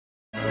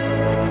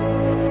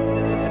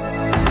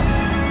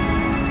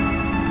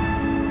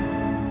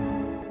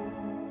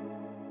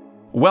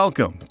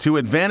Welcome to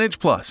ADVANTAGE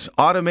PLUS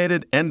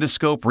Automated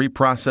Endoscope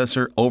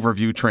Reprocessor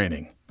Overview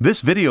Training.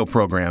 This video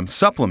program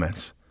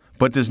supplements,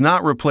 but does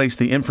not replace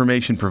the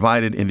information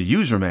provided in the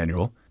user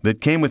manual that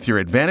came with your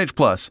ADVANTAGE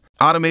PLUS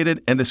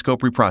Automated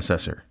Endoscope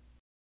Reprocessor.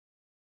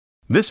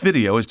 This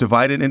video is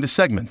divided into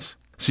segments,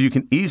 so you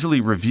can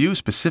easily review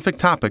specific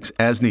topics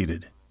as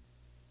needed.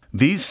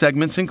 These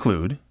segments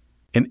include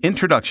an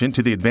introduction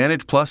to the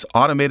ADVANTAGE PLUS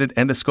Automated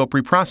Endoscope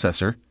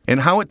Reprocessor and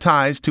how it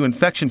ties to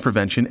infection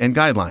prevention and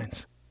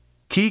guidelines,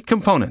 key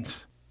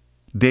components,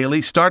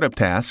 daily startup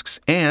tasks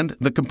and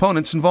the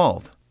components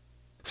involved,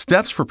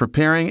 steps for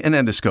preparing an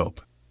endoscope,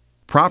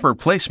 proper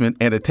placement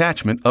and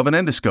attachment of an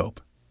endoscope,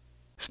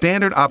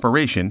 standard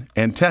operation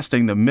and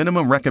testing the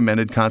minimum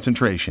recommended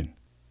concentration,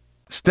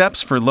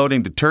 steps for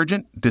loading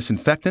detergent,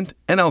 disinfectant,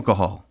 and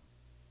alcohol,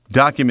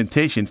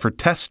 documentation for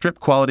test strip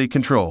quality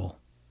control,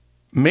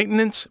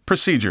 maintenance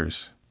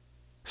procedures,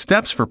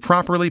 steps for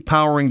properly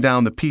powering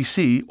down the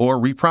PC or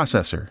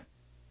reprocessor,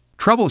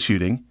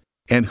 troubleshooting,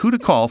 and who to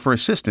call for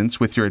assistance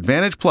with your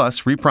ADVANTAGE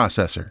PLUS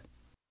reprocessor.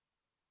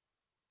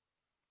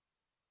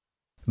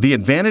 The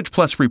ADVANTAGE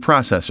PLUS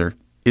reprocessor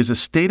is a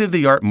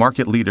state-of-the-art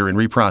market leader in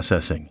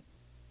reprocessing.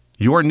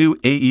 Your new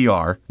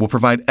AER will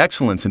provide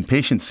excellence in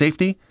patient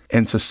safety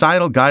and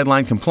societal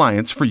guideline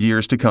compliance for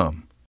years to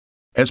come.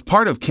 As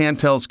part of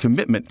Cantel's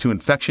commitment to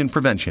infection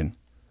prevention,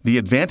 the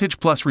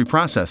ADVANTAGE PLUS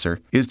reprocessor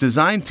is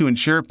designed to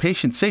ensure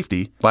patient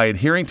safety by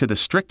adhering to the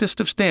strictest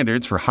of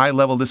standards for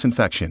high-level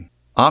disinfection,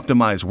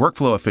 optimize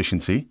workflow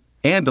efficiency,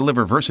 and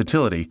deliver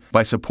versatility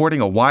by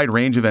supporting a wide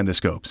range of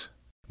endoscopes.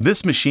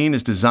 This machine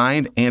is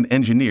designed and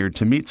engineered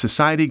to meet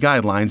society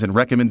guidelines and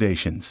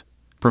recommendations,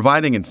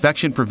 providing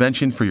infection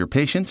prevention for your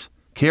patients,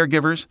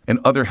 caregivers,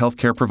 and other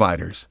healthcare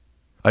providers.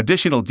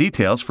 Additional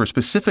details for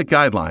specific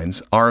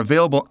guidelines are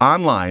available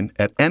online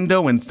at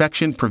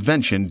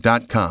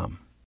endoinfectionprevention.com.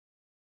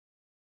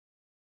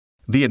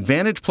 The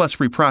ADVANTAGE PLUS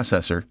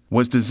reprocessor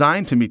was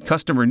designed to meet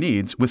customer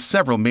needs with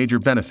several major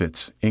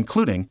benefits,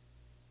 including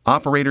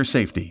operator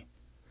safety,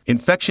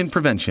 infection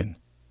prevention,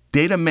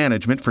 data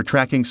management for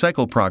tracking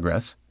cycle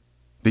progress,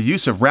 the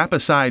use of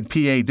Rapicide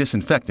PA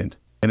disinfectant,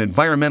 an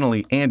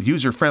environmentally and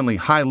user-friendly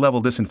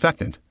high-level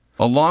disinfectant,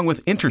 along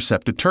with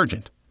Intercept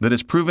detergent that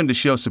is proven to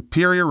show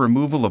superior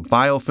removal of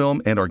biofilm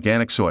and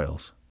organic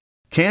soils.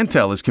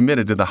 Cantel is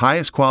committed to the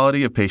highest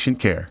quality of patient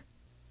care.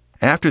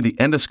 After the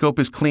endoscope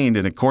is cleaned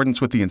in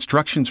accordance with the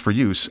Instructions for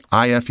Use,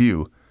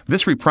 IFU,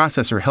 this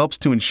reprocessor helps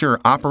to ensure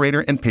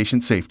operator and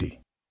patient safety.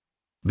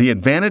 The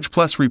ADVANTAGE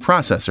PLUS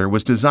reprocessor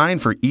was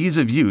designed for ease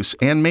of use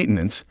and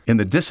maintenance in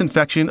the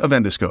disinfection of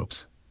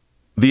endoscopes.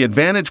 The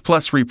ADVANTAGE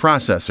PLUS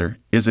reprocessor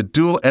is a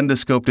dual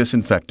endoscope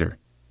disinfector,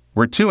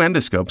 where two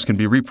endoscopes can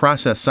be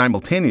reprocessed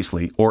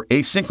simultaneously or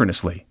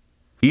asynchronously.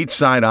 Each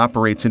side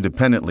operates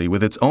independently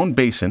with its own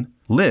basin,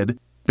 lid,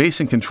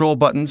 basin control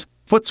buttons,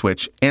 foot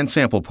switch, and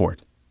sample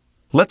port.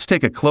 Let's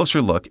take a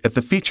closer look at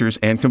the features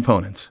and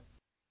components.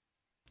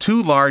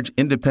 Two large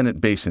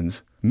independent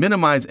basins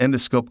minimize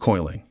endoscope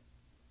coiling.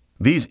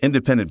 These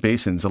independent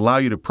basins allow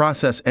you to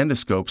process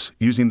endoscopes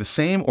using the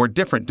same or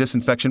different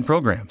disinfection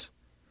programs.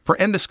 For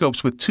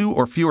endoscopes with two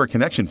or fewer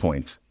connection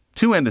points,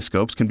 two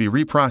endoscopes can be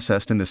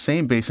reprocessed in the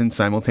same basin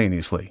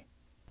simultaneously.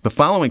 The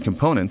following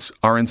components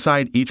are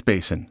inside each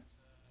basin.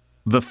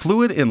 The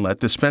fluid inlet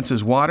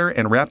dispenses water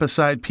and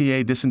Rapicide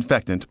PA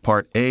disinfectant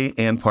Part A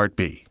and Part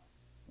B.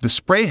 The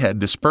spray head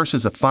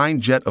disperses a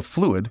fine jet of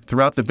fluid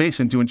throughout the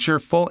basin to ensure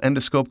full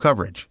endoscope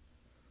coverage.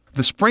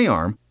 The spray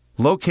arm,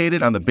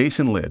 located on the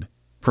basin lid,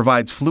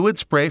 provides fluid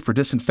spray for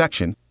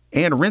disinfection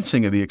and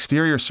rinsing of the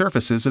exterior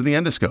surfaces of the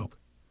endoscope.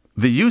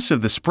 The use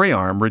of the spray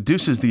arm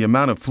reduces the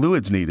amount of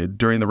fluids needed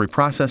during the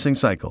reprocessing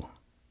cycle.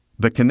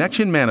 The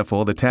connection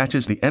manifold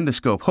attaches the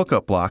endoscope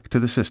hookup block to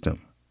the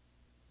system.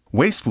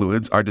 Waste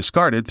fluids are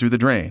discarded through the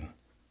drain.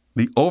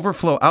 The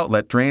overflow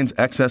outlet drains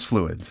excess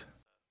fluids.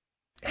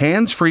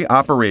 Hands-free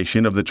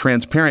operation of the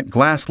transparent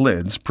glass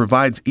lids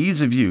provides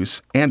ease of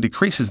use and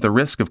decreases the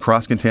risk of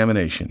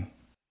cross-contamination.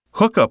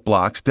 Hookup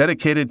blocks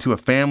dedicated to a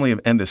family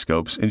of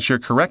endoscopes ensure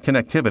correct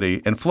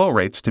connectivity and flow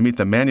rates to meet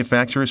the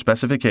manufacturer's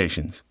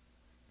specifications.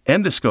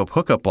 Endoscope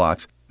hookup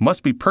blocks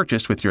must be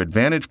purchased with your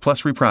ADVANTAGE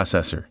PLUS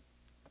reprocessor.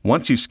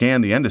 Once you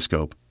scan the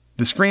endoscope,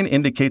 the screen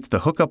indicates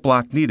the hookup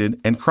block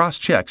needed and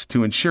cross-checks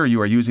to ensure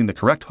you are using the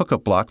correct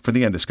hookup block for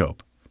the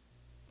endoscope.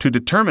 To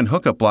determine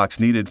hookup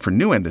blocks needed for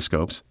new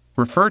endoscopes,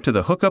 refer to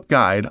the hookup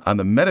guide on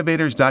the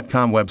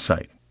medivators.com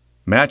website.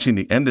 Matching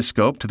the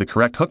endoscope to the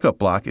correct hookup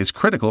block is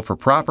critical for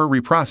proper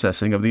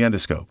reprocessing of the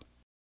endoscope.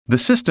 The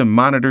system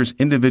monitors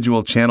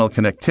individual channel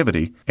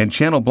connectivity and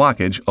channel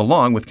blockage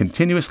along with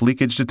continuous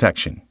leakage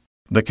detection.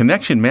 The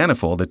connection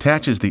manifold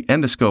attaches the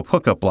endoscope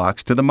hookup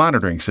blocks to the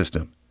monitoring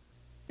system.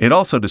 It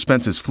also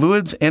dispenses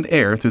fluids and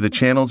air through the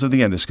channels of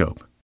the endoscope.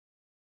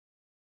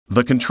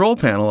 The control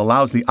panel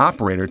allows the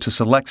operator to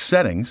select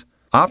settings,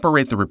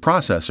 operate the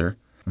reprocessor,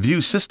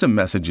 view system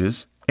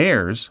messages,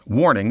 errors,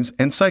 warnings,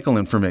 and cycle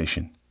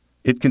information.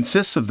 It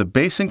consists of the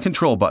basin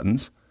control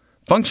buttons,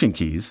 function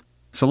keys,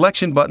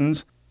 selection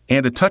buttons,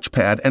 and a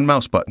touchpad and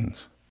mouse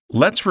buttons.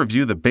 Let's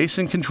review the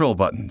basin control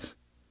buttons.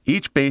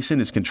 Each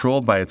basin is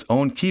controlled by its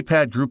own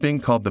keypad grouping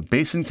called the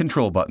basin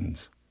control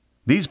buttons.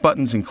 These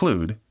buttons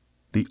include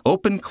the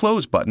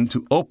Open-Close button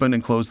to open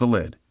and close the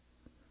lid,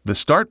 the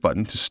Start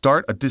button to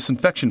start a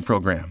disinfection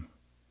program,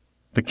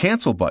 the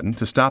Cancel button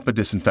to stop a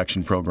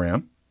disinfection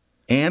program,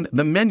 and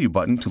the Menu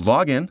button to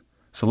log in,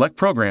 select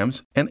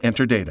programs, and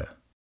enter data.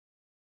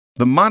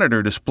 The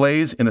monitor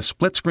displays in a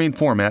split-screen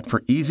format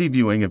for easy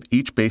viewing of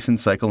each basin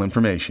cycle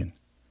information.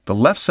 The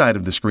left side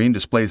of the screen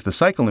displays the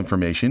cycle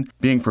information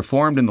being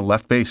performed in the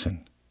left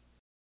basin.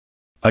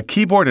 A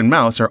keyboard and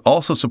mouse are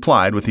also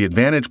supplied with the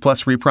ADVANTAGE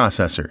PLUS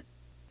Reprocessor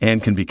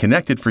and can be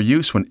connected for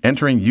use when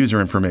entering user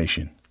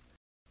information.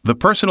 The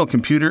personal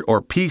computer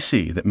or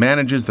PC that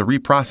manages the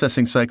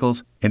reprocessing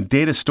cycles and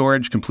data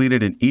storage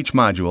completed in each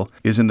module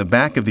is in the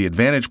back of the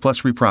ADVANTAGE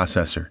PLUS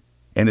Reprocessor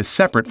and is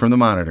separate from the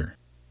monitor.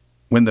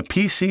 When the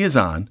PC is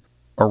on,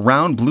 a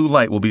round blue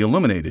light will be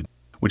illuminated,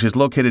 which is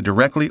located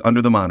directly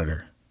under the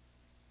monitor.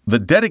 The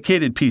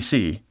dedicated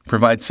PC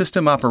provides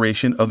system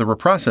operation of the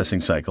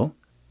reprocessing cycle,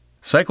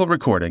 cycle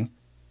recording,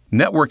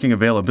 networking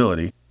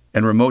availability,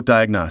 and remote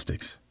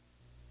diagnostics.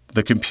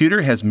 The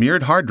computer has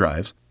mirrored hard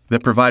drives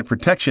that provide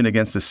protection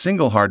against a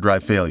single hard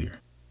drive failure.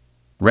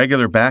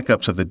 Regular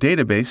backups of the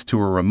database to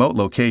a remote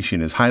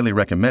location is highly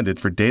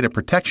recommended for data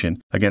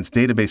protection against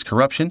database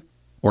corruption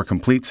or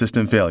complete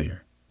system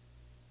failure.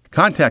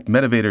 Contact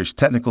Medivator's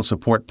technical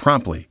support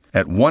promptly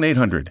at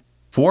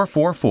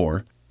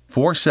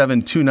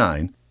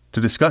 1-800-444-4729 to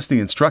discuss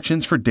the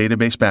instructions for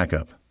database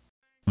backup.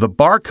 The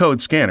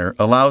barcode scanner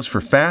allows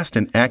for fast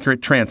and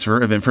accurate transfer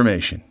of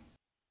information.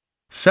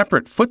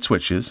 Separate foot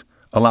switches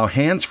allow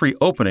hands-free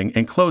opening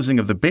and closing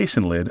of the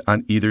basin lid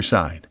on either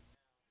side.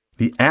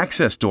 The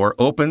access door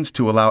opens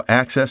to allow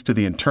access to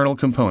the internal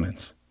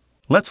components.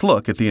 Let's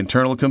look at the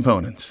internal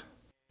components.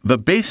 The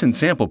basin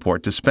sample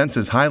port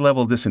dispenses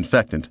high-level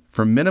disinfectant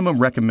for minimum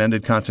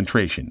recommended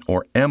concentration,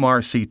 or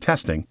MRC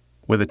testing,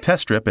 with a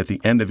test strip at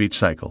the end of each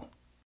cycle.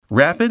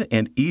 Rapid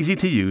and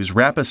easy-to-use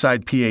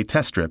Rapicide PA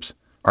test strips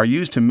are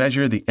used to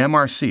measure the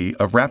MRC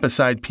of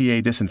Rapicide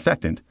PA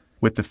disinfectant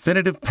with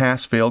definitive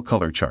pass-fail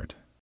color chart.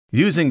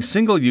 Using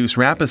single-use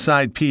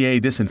Rapicide PA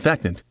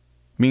disinfectant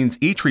means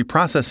each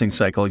reprocessing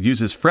cycle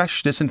uses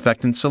fresh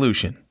disinfectant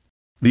solution.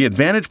 The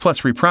ADVANTAGE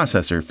PLUS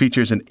Reprocessor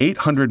features an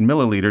 800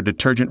 milliliter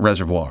detergent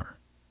reservoir.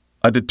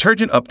 A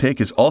detergent uptake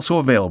is also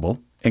available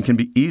and can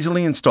be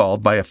easily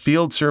installed by a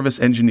field service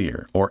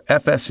engineer, or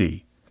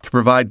FSE, to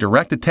provide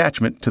direct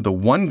attachment to the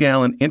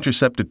 1-gallon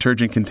Intercept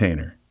detergent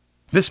container.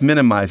 This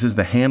minimizes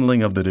the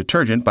handling of the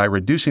detergent by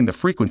reducing the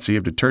frequency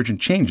of detergent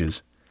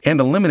changes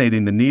and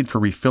eliminating the need for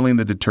refilling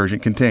the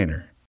detergent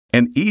container.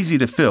 An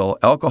easy-to-fill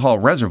alcohol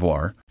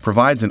reservoir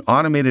provides an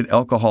automated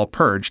alcohol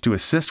purge to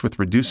assist with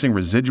reducing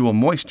residual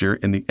moisture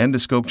in the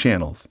endoscope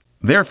channels,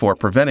 therefore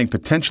preventing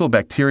potential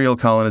bacterial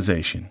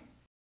colonization.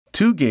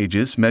 2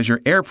 gauges measure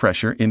air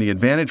pressure in the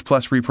ADVANTAGE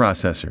PLUS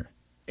Reprocessor.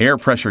 Air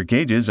pressure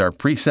gauges are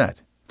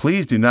preset.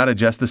 Please do not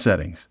adjust the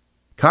settings.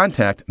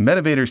 Contact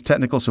Medivator's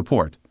technical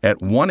support at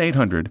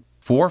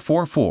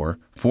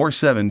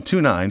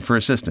 1-800-444-4729 for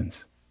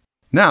assistance.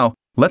 Now,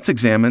 let's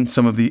examine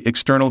some of the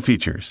external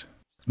features.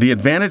 The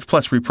ADVANTAGE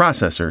PLUS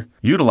Reprocessor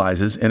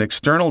utilizes an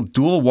external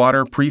dual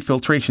water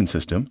pre-filtration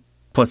system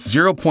plus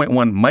 0.1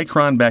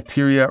 micron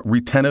bacteria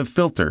retentive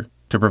filter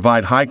to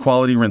provide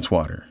high-quality rinse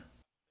water.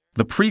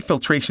 The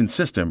pre-filtration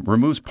system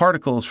removes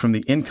particles from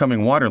the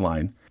incoming water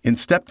line in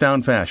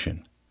step-down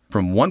fashion,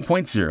 from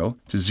 1.0 to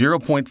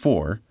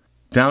 0.4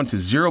 down to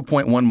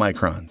 0.1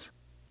 microns.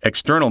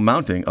 External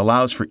mounting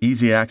allows for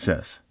easy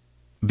access.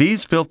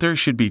 These filters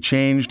should be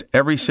changed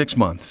every 6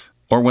 months,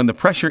 or when the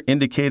pressure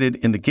indicated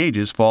in the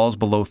gauges falls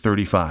below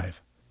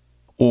 35.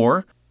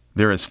 Or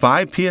there is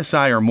 5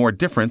 psi or more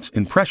difference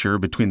in pressure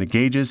between the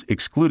gauges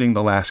excluding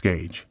the last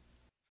gauge.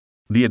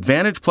 The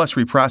ADVANTAGE PLUS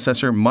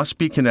Reprocessor must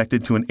be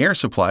connected to an air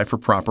supply for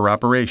proper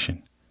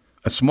operation.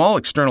 A small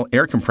external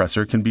air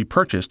compressor can be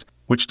purchased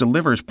which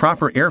delivers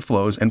proper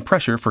airflows and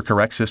pressure for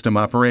correct system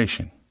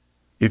operation.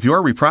 If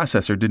your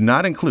reprocessor did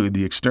not include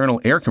the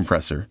external air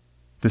compressor,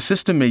 the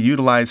system may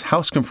utilize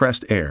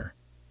house-compressed air.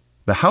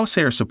 The house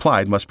air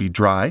supplied must be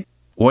dry,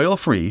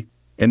 oil-free,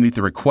 and meet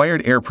the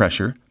required air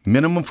pressure,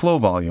 minimum flow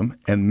volume,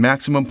 and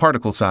maximum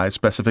particle size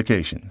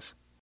specifications.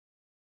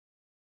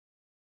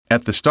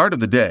 At the start of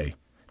the day,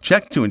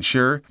 check to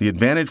ensure the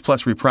ADVANTAGE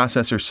PLUS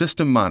Reprocessor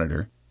system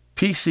monitor,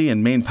 PC,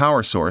 and main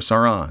power source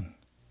are on.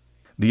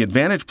 The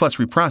ADVANTAGE PLUS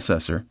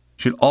Reprocessor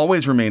should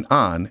always remain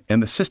on,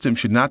 and the system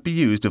should not be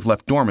used if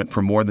left dormant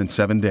for more than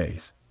 7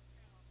 days.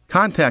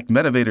 Contact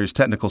Medivator's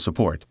technical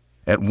support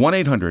at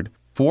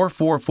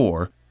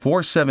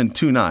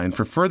 1-800-444-4729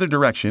 for further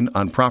direction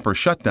on proper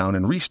shutdown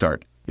and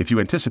restart if you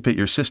anticipate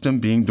your system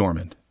being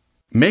dormant.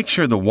 Make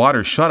sure the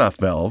water shutoff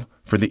valve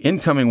for the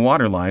incoming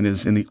water line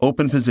is in the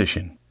open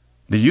position.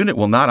 The unit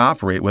will not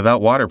operate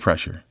without water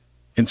pressure.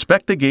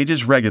 Inspect the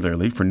gauges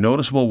regularly for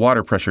noticeable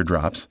water pressure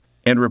drops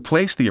and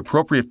replace the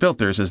appropriate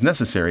filters as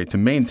necessary to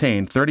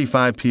maintain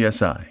 35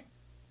 psi.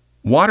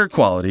 Water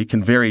quality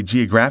can vary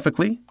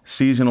geographically,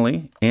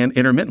 seasonally, and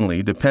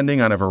intermittently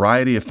depending on a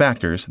variety of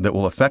factors that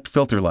will affect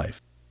filter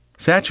life.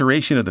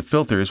 Saturation of the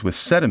filters with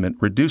sediment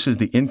reduces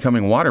the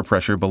incoming water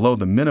pressure below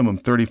the minimum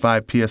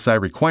 35 psi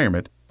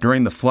requirement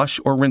during the flush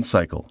or rinse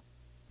cycle.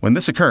 When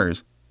this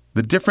occurs,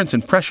 the difference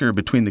in pressure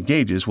between the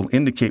gauges will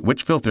indicate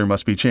which filter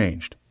must be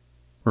changed.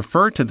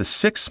 Refer to the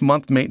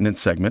 6-month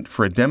maintenance segment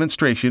for a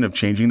demonstration of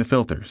changing the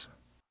filters.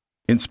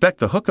 Inspect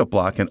the hookup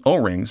block and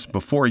O-rings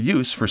before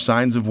use for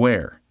signs of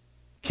wear,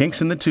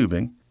 kinks in the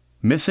tubing,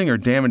 missing or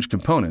damaged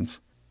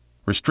components,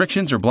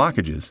 restrictions or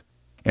blockages,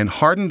 and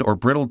hardened or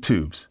brittle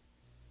tubes.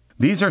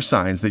 These are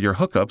signs that your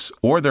hookups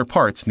or their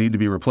parts need to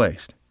be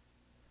replaced.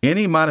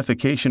 Any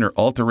modification or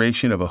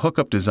alteration of a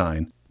hookup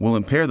design will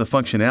impair the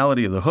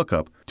functionality of the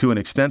hookup to an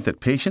extent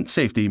that patient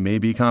safety may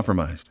be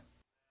compromised.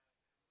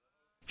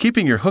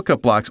 Keeping your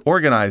hookup blocks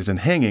organized and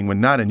hanging when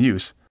not in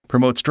use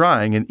promotes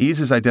drying and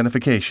eases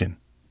identification.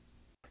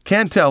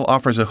 Cantel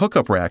offers a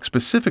hookup rack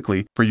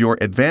specifically for your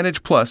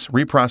ADVANTAGE PLUS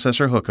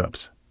Reprocessor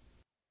hookups.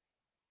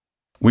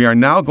 We are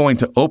now going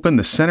to open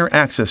the center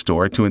access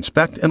door to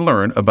inspect and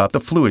learn about the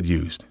fluid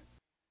used.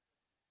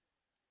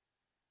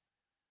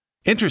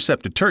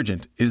 Intercept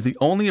detergent is the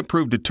only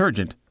approved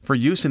detergent for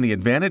use in the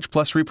ADVANTAGE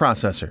PLUS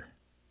Reprocessor.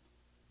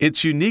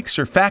 Its unique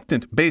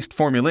surfactant-based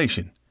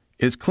formulation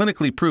is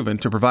clinically proven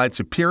to provide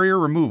superior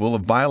removal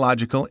of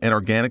biological and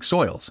organic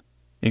soils,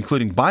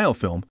 including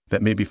biofilm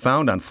that may be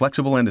found on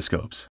flexible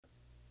endoscopes.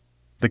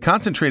 The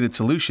concentrated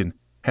solution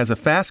has a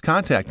fast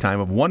contact time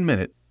of 1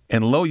 minute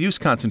and low use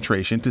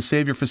concentration to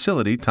save your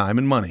facility time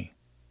and money.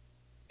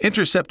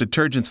 Intercept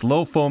detergent's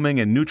low foaming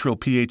and neutral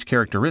pH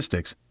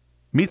characteristics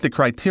meet the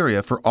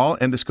criteria for all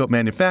endoscope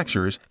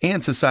manufacturers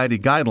and society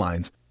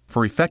guidelines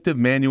for effective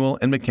manual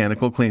and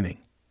mechanical cleaning.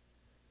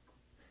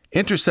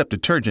 Intercept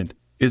detergent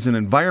is an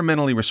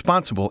environmentally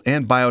responsible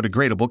and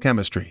biodegradable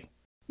chemistry.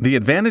 The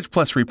ADVANTAGE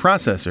PLUS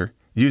Reprocessor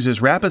uses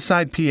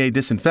Rapicide PA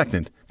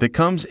disinfectant that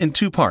comes in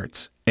 2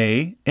 parts,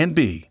 A and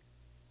B.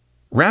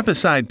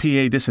 Rapicide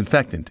PA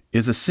disinfectant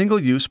is a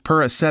single-use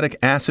peracetic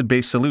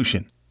acid-based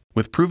solution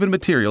with proven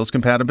materials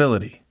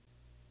compatibility.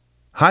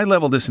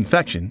 High-level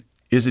disinfection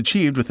is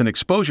achieved with an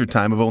exposure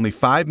time of only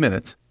 5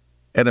 minutes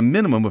at a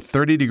minimum of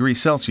 30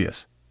 degrees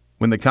Celsius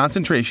when the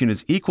concentration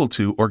is equal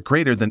to or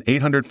greater than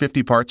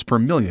 850 parts per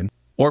million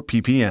or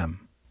ppm.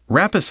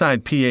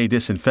 Rapicide PA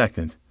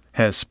disinfectant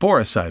has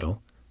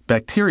sporicidal,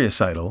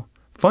 bactericidal,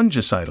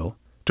 fungicidal,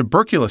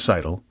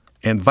 tuberculocidal,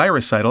 and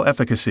virucidal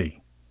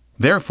efficacy.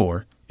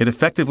 Therefore, it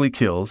effectively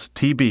kills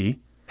TB,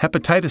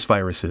 hepatitis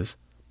viruses,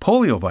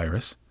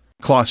 poliovirus,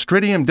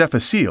 Clostridium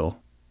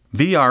difficile,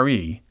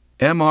 VRE,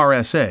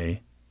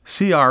 MRSA,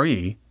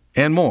 CRE,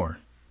 and more.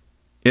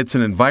 It's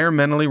an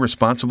environmentally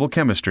responsible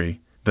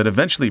chemistry that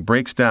eventually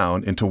breaks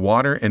down into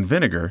water and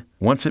vinegar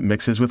once it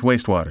mixes with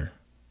wastewater.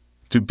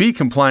 To be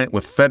compliant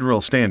with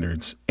federal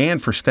standards and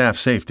for staff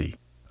safety,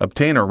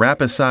 obtain a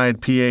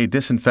Rapicide PA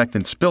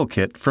disinfectant spill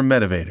kit from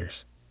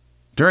Medivators.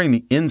 During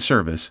the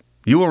in-service,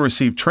 you will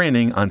receive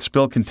training on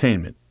spill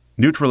containment,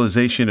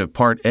 neutralization of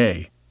Part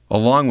A,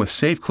 along with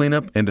safe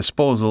cleanup and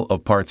disposal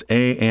of Parts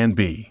A and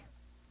B.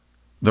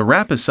 The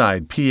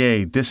Rapicide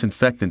PA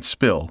disinfectant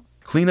spill,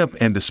 cleanup,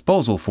 and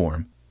disposal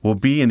form will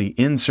be in the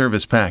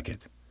in-service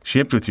packet,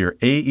 shipped with your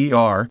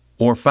AER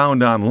or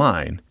found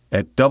online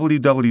at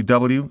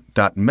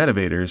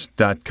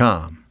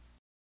www.medivators.com.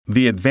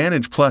 The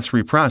ADVANTAGE PLUS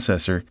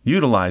Reprocessor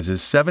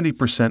utilizes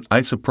 70%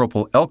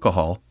 isopropyl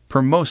alcohol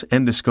per most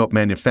endoscope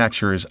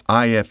manufacturers'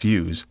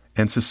 IFUs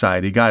and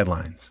society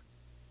guidelines.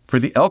 For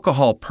the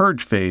alcohol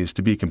purge phase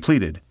to be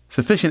completed,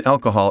 sufficient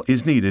alcohol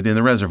is needed in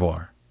the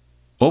reservoir.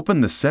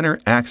 Open the center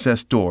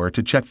access door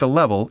to check the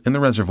level in the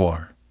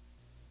reservoir.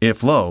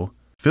 If low,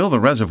 fill the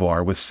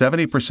reservoir with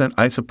 70%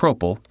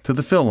 isopropyl to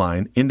the fill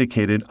line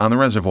indicated on the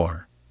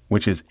reservoir,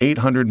 which is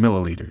 800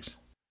 milliliters.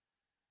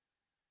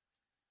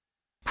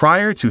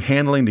 Prior to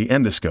handling the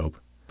endoscope,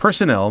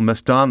 personnel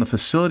must don the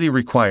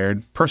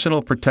facility-required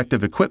personal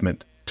protective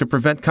equipment to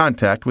prevent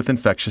contact with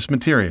infectious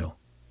material.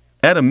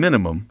 At a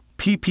minimum,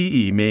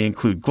 PPE may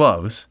include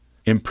gloves,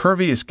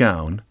 impervious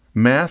gown,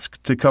 mask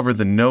to cover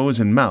the nose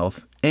and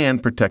mouth,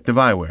 and protective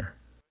eyewear.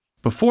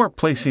 Before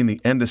placing the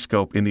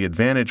endoscope in the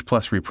ADVANTAGE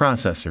PLUS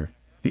Reprocessor,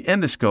 the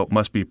endoscope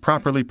must be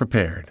properly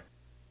prepared.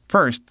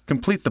 First,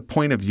 complete the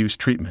point-of-use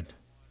treatment.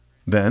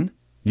 Then,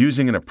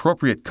 using an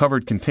appropriate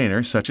covered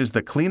container such as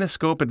the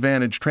Cleanoscope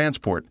Advantage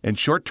Transport and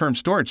short-term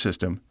storage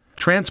system,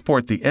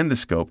 transport the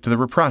endoscope to the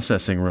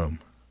reprocessing room.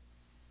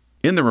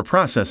 In the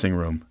reprocessing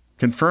room,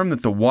 confirm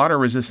that the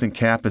water-resistant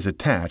cap is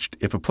attached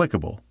if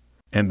applicable,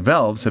 and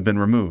valves have been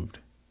removed.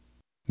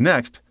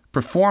 Next,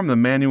 perform the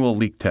manual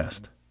leak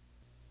test.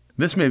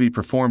 This may be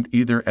performed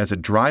either as a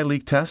dry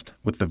leak test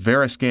with the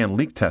Veriscan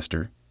leak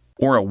tester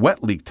or a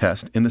wet leak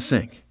test in the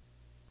sink.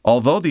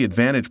 Although the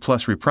ADVANTAGE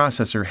PLUS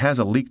Reprocessor has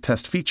a leak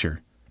test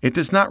feature, it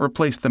does not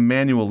replace the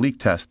manual leak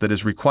test that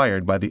is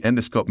required by the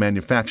endoscope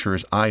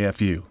manufacturer's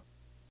IFU.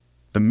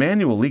 The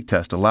manual leak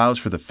test allows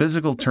for the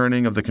physical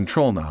turning of the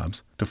control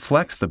knobs to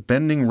flex the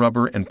bending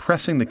rubber and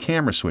pressing the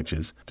camera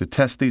switches to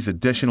test these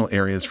additional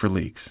areas for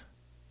leaks.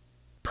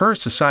 Per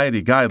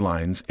society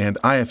guidelines and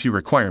IFU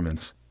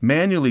requirements,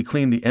 manually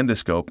clean the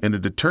endoscope in a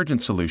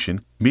detergent solution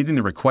meeting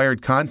the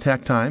required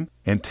contact time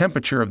and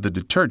temperature of the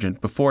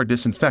detergent before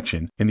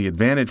disinfection in the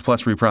ADVANTAGE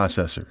PLUS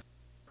Reprocessor.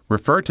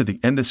 Refer to the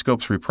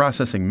endoscope's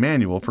reprocessing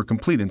manual for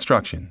complete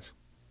instructions.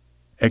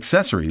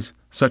 Accessories,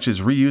 such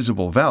as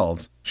reusable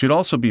valves, should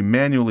also be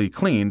manually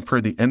cleaned per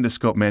the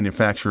endoscope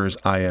manufacturer's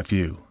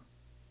IFU.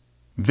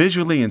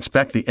 Visually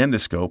inspect the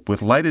endoscope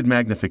with lighted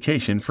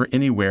magnification for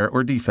any wear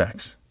or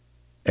defects.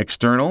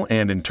 External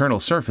and internal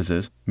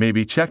surfaces may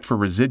be checked for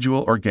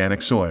residual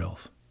organic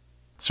soils.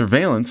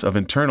 Surveillance of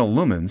internal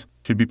lumens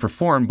should be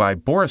performed by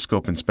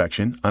borescope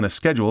inspection on a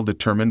schedule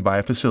determined by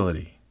a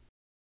facility.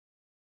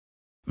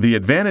 The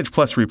ADVANTAGE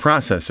PLUS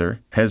Reprocessor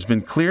has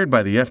been cleared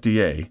by the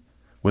FDA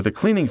with a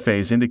cleaning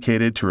phase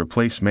indicated to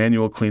replace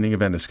manual cleaning of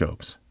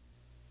endoscopes.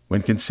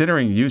 When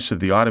considering use of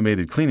the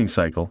automated cleaning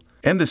cycle,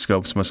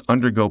 endoscopes must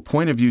undergo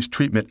point-of-use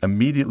treatment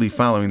immediately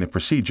following the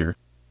procedure,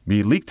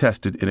 be leak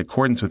tested in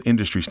accordance with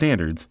industry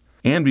standards,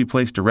 and be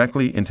placed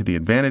directly into the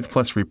ADVANTAGE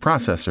PLUS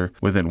Reprocessor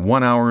within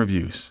 1 hour of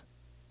use.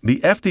 The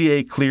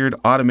FDA-cleared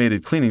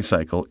automated cleaning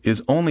cycle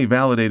is only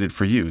validated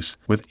for use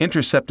with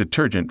Intercept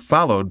detergent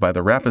followed by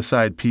the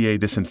Rapicide PA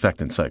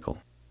disinfectant cycle.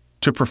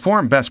 To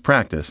perform best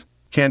practice,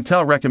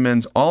 Cantel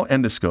recommends all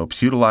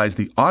endoscopes utilize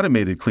the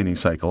automated cleaning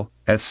cycle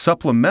as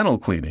supplemental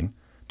cleaning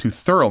to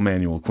thorough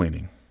manual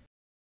cleaning.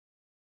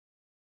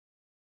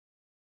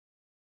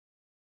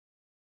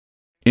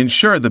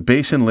 Ensure the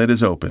basin lid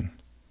is open.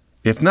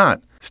 If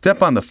not,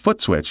 step on the foot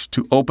switch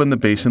to open the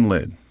basin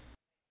lid.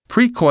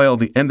 Pre-coil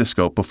the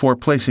endoscope before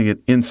placing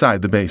it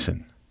inside the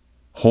basin.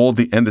 Hold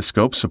the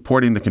endoscope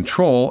supporting the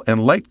control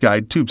and light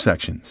guide tube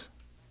sections.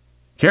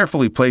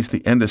 Carefully place the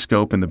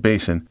endoscope in the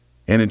basin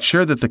and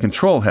ensure that the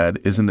control head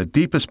is in the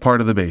deepest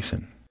part of the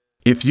basin.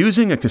 If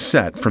using a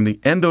cassette from the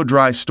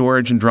EndoDry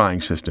storage and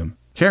drying system,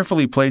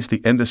 carefully place the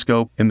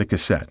endoscope in the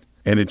cassette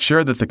and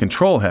ensure that the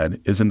control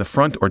head is in the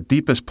front or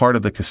deepest part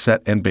of the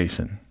cassette and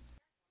basin.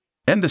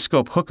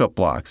 Endoscope hookup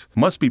blocks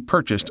must be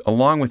purchased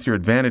along with your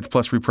ADVANTAGE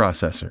PLUS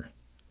Reprocessor.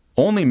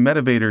 Only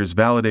Medivator's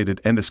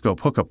validated endoscope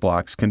hookup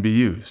blocks can be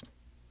used.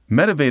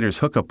 Medivator's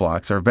hookup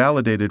blocks are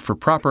validated for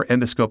proper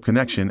endoscope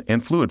connection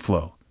and fluid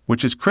flow,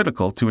 which is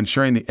critical to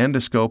ensuring the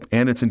endoscope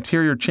and its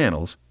interior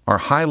channels are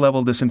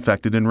high-level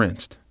disinfected and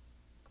rinsed.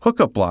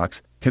 Hookup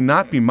blocks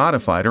cannot be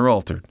modified or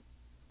altered.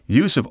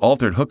 Use of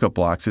altered hookup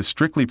blocks is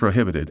strictly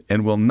prohibited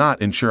and will not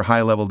ensure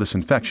high-level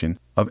disinfection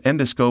of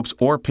endoscopes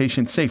or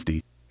patient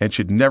safety and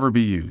should never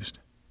be used.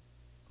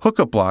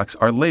 Hookup blocks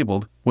are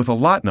labeled with a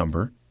lot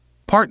number,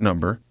 part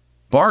number,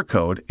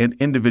 barcode, and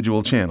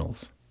individual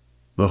channels.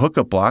 The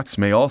hookup blocks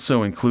may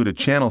also include a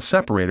channel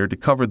separator to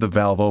cover the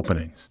valve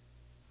openings.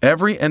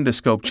 Every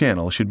endoscope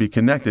channel should be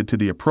connected to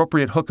the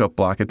appropriate hookup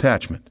block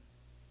attachment.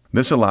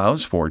 This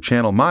allows for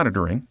channel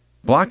monitoring,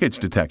 blockage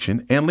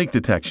detection, and leak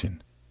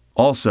detection.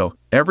 Also,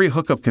 every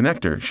hookup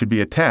connector should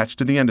be attached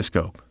to the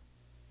endoscope.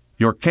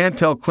 Your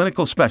Cantel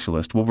clinical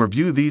specialist will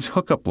review these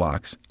hookup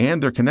blocks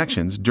and their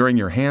connections during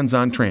your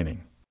hands-on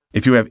training.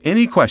 If you have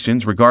any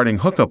questions regarding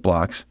hookup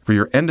blocks for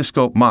your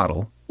endoscope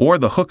model or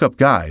the hookup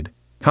guide,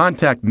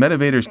 contact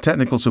Medivator's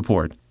technical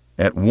support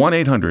at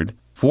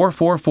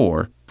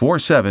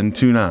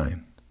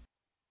 1-800-444-4729.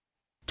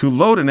 To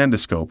load an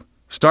endoscope,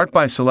 start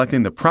by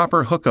selecting the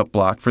proper hookup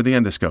block for the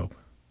endoscope.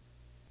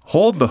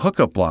 Hold the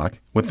hookup block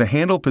with the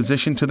handle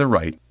positioned to the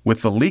right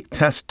with the leak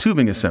test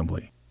tubing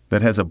assembly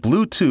that has a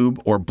blue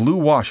tube or blue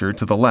washer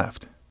to the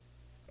left.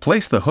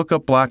 Place the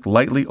hookup block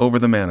lightly over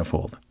the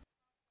manifold,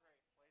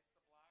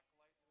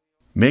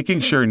 making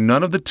sure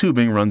none of the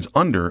tubing runs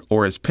under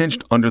or is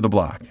pinched under the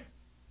block.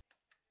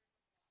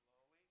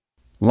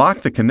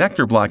 Lock the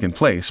connector block in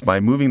place by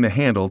moving the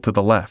handle to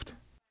the left.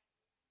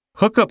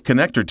 Hookup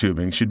connector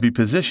tubing should be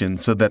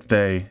positioned so that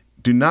they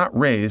do not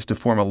raise to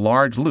form a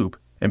large loop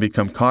and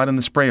become caught in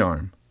the spray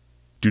arm,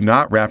 do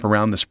not wrap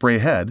around the spray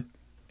head,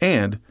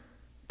 and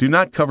do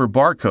not cover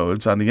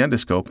barcodes on the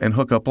endoscope and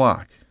hookup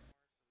block.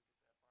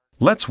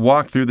 Let's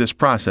walk through this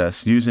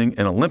process using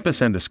an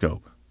Olympus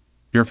endoscope.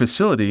 Your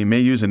facility may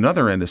use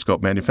another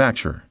endoscope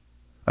manufacturer.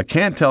 A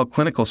Cantel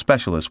clinical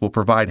specialist will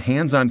provide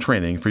hands-on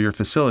training for your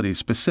facility's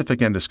specific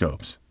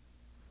endoscopes.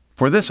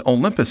 For this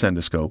Olympus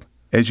endoscope,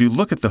 as you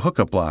look at the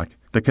hookup block,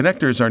 the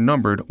connectors are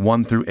numbered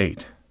 1 through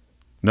 8.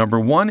 Number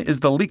 1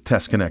 is the leak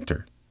test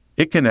connector.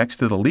 It connects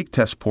to the leak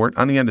test port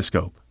on the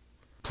endoscope.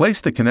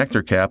 Place the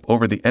connector cap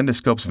over the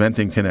endoscope's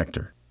venting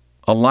connector,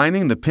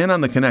 aligning the pin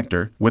on the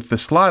connector with the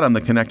slot on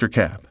the connector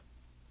cap.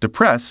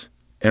 Depress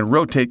and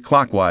rotate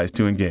clockwise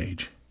to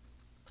engage.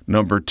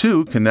 Number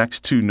 2 connects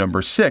to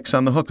number 6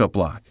 on the hookup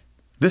block.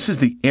 This is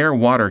the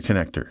air-water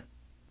connector.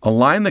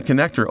 Align the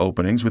connector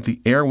openings with the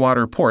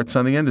air-water ports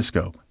on the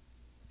endoscope.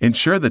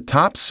 Ensure the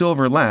top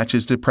silver latch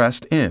is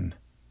depressed in.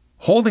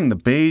 Holding the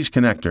beige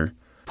connector,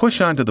 push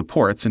onto the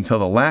ports until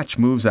the latch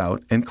moves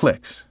out and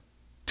clicks.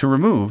 To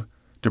remove,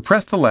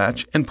 depress the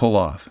latch and pull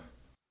off.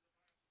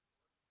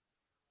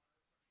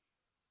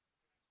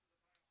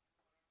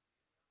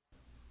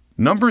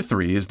 Number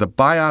 3 is the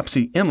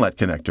biopsy inlet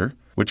connector,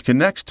 which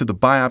connects to the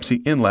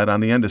biopsy inlet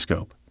on the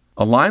endoscope.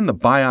 Align the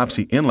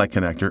biopsy inlet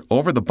connector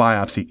over the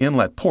biopsy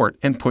inlet port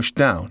and push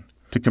down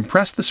to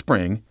compress the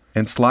spring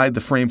and slide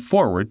the frame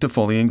forward to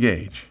fully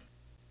engage.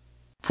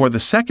 For the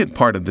second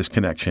part of this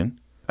connection,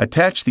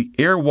 attach the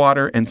air,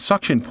 water, and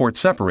suction port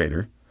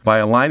separator by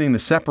aligning the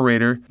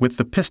separator with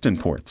the piston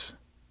ports.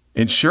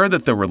 Ensure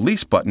that the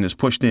release button is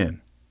pushed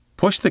in.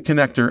 Push the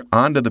connector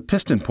onto the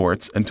piston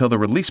ports until the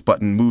release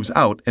button moves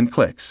out and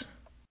clicks.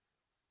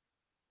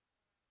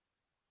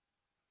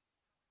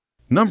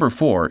 Number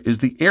 4 is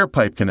the air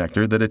pipe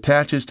connector that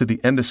attaches to the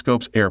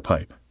endoscope's air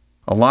pipe.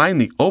 Align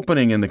the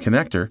opening in the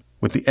connector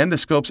with the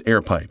endoscope's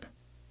air pipe.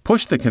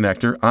 Push the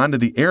connector onto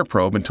the air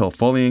probe until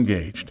fully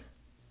engaged.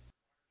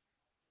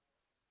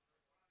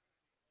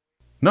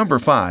 Number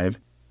 5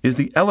 is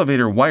the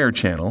elevator wire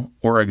channel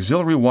or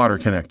auxiliary water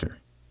connector.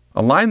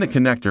 Align the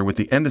connector with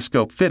the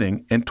endoscope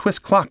fitting and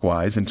twist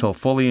clockwise until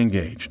fully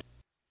engaged.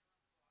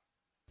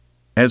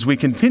 As we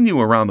continue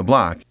around the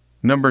block,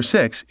 number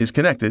 6 is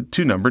connected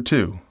to number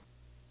 2.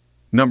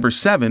 Number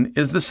 7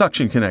 is the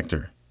suction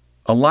connector.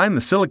 Align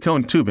the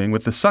silicone tubing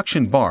with the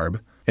suction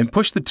barb and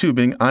push the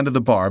tubing onto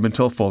the barb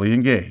until fully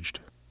engaged.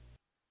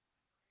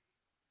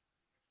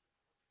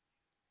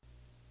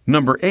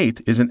 Number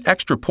 8 is an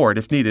extra port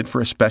if needed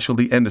for a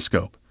specialty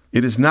endoscope.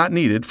 It is not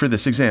needed for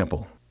this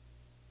example.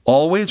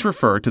 Always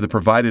refer to the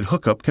provided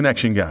hookup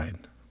connection guide.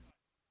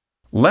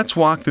 Let's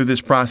walk through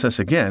this process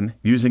again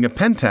using a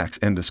Pentax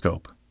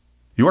endoscope.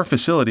 Your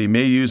facility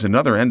may use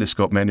another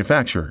endoscope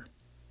manufacturer.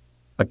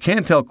 A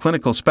Cantel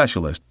clinical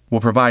specialist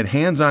will provide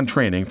hands-on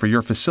training for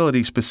your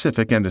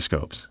facility-specific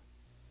endoscopes.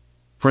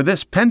 For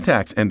this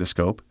Pentax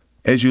endoscope,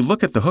 as you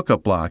look at the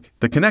hookup block,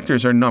 the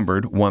connectors are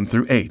numbered 1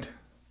 through 8.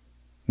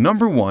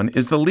 Number 1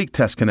 is the leak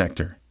test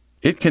connector.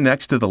 It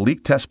connects to the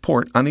leak test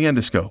port on the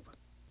endoscope.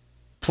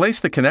 Place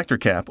the connector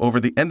cap over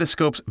the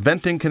endoscope's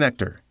venting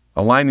connector,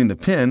 aligning the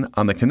pin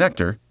on the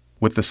connector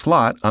with the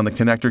slot on the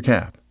connector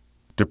cap.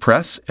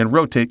 Depress and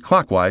rotate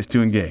clockwise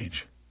to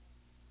engage.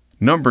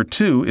 Number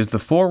 2 is the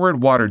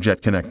forward water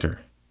jet connector.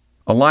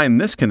 Align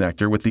this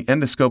connector with the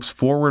endoscope's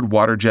forward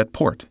water jet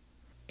port.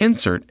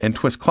 Insert and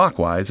twist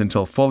clockwise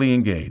until fully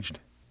engaged.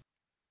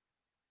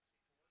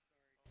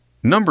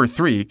 Number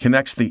 3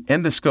 connects the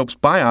endoscope's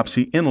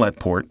biopsy inlet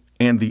port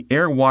and the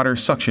air-water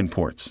suction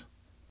ports.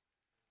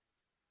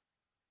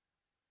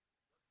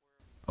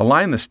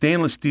 Align the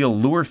stainless steel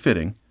luer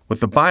fitting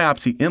with the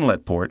biopsy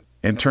inlet port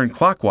and turn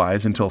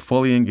clockwise until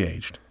fully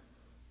engaged.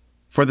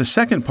 For the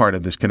second part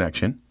of this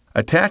connection,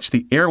 attach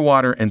the air,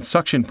 water, and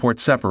suction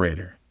port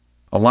separator.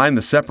 Align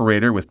the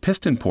separator with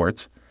piston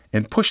ports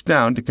and push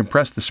down to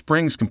compress the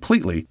springs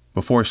completely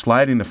before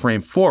sliding the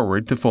frame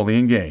forward to fully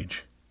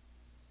engage.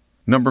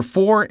 Number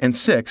 4 and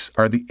 6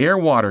 are the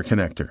air-water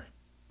connector.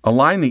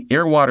 Align the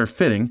air-water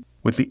fitting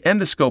with the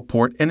endoscope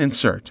port and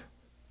insert.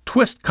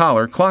 Twist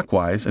collar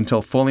clockwise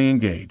until fully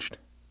engaged.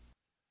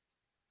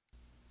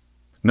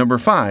 Number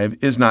 5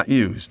 is not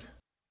used.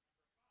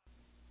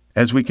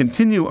 As we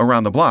continue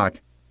around the block,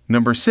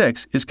 number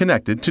 6 is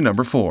connected to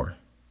number 4.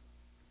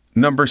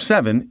 Number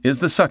 7 is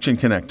the suction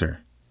connector.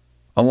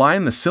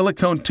 Align the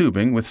silicone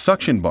tubing with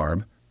suction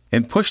barb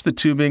and push the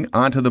tubing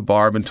onto the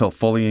barb until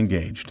fully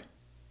engaged.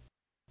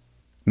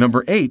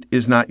 Number 8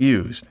 is not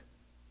used.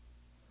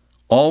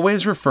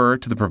 Always refer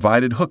to the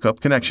provided hookup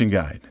connection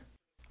guide.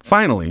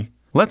 Finally,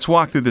 let's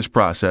walk through this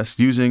process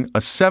using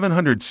a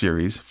 700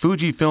 series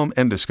Fujifilm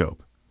endoscope.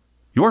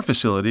 Your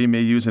facility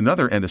may use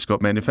another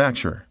endoscope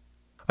manufacturer.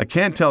 A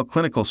Cantel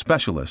clinical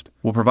specialist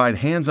will provide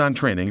hands-on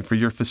training for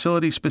your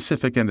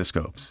facility-specific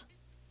endoscopes.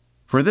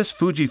 For this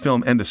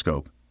Fujifilm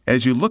endoscope,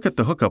 as you look at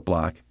the hookup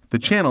block, the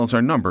channels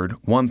are numbered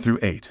 1 through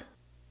 8.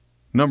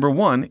 Number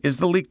 1 is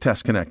the leak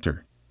test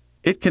connector.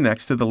 It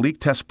connects to the leak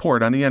test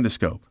port on the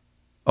endoscope.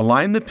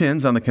 Align the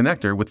pins on the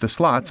connector with the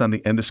slots on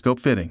the endoscope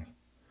fitting.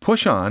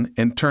 Push on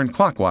and turn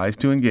clockwise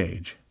to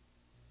engage.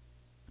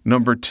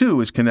 Number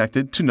 2 is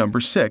connected to number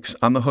 6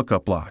 on the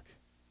hookup block.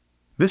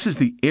 This is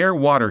the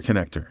air-water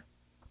connector.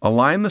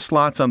 Align the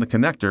slots on the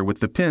connector with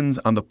the pins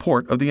on the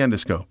port of the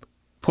endoscope.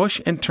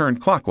 Push and turn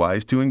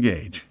clockwise to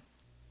engage.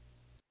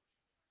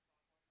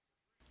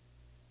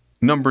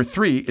 Number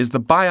 3 is the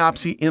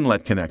biopsy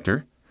inlet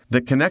connector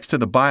that connects to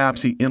the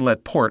biopsy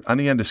inlet port on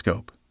the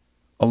endoscope.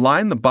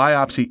 Align the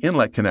biopsy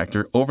inlet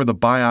connector over the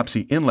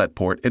biopsy inlet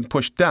port and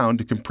push down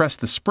to compress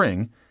the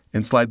spring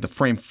and slide the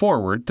frame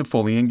forward to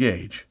fully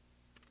engage.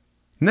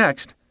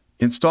 Next,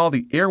 install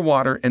the air,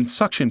 water, and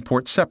suction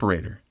port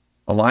separator.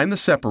 Align the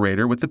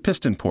separator with the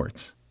piston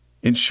ports.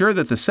 Ensure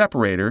that the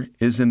separator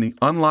is in the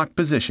unlocked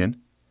position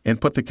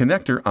and put the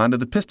connector onto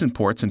the piston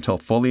ports until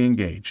fully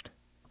engaged.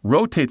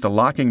 Rotate the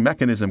locking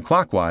mechanism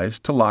clockwise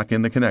to lock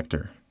in the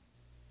connector.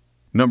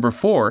 Number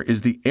 4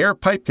 is the air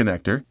pipe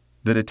connector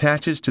that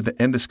attaches to the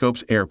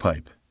endoscope's air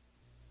pipe.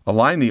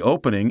 Align the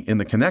opening in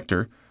the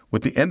connector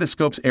with the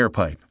endoscope's air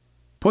pipe.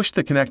 Push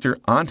the connector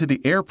onto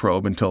the air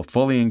probe until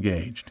fully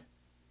engaged.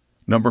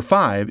 Number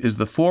 5 is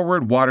the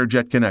forward water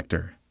jet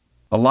connector.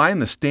 Align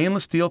the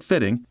stainless steel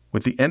fitting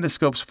with the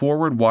endoscope's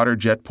forward water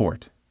jet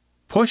port.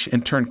 Push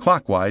and turn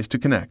clockwise to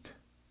connect.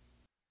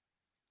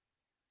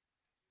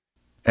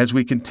 As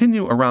we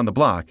continue around the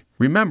block,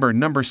 remember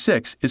number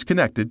 6 is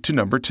connected to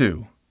number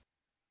 2.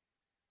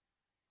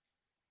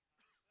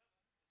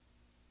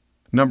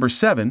 Number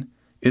 7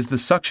 is the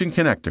suction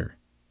connector.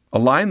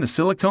 Align the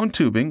silicone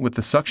tubing with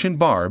the suction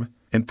barb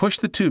and push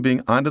the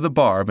tubing onto the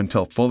barb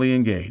until fully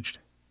engaged.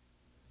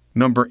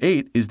 Number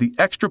 8 is the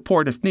extra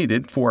port if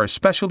needed for our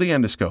specialty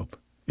endoscope.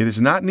 It is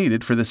not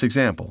needed for this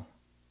example.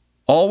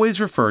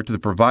 Always refer to the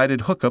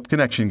provided hookup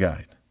connection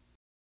guide.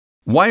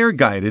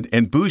 Wire-guided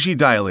and bougie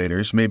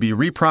dilators may be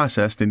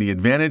reprocessed in the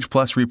ADVANTAGE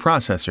PLUS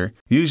Reprocessor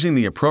using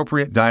the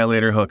appropriate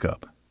dilator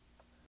hookup.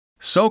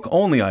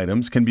 Soak-only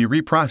items can be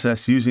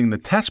reprocessed using the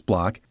test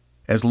block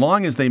as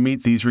long as they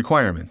meet these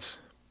requirements.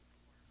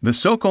 The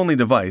soak-only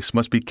device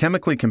must be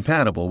chemically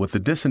compatible with the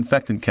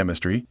disinfectant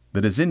chemistry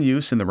that is in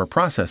use in the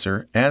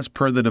reprocessor as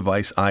per the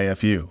device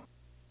IFU.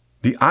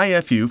 The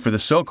IFU for the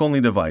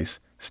soak-only device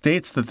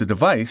states that the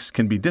device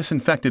can be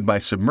disinfected by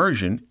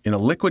submersion in a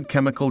liquid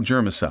chemical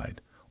germicide,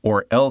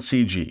 or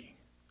LCG.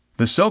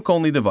 The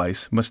soak-only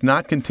device must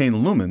not contain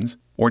lumens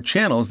or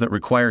channels that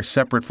require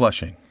separate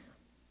flushing.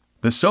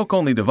 The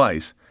soak-only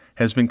device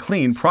has been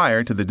cleaned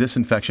prior to the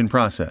disinfection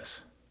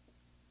process.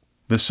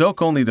 The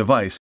soak-only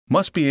device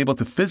must be able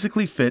to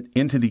physically fit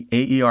into the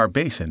AER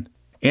basin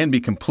and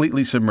be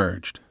completely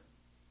submerged.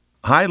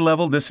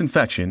 High-level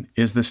disinfection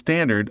is the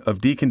standard of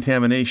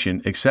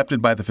decontamination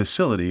accepted by the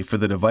facility for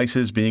the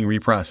devices being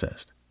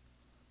reprocessed.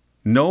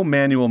 No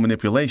manual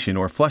manipulation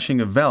or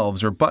flushing of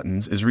valves or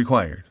buttons is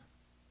required.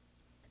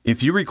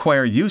 If you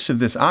require use of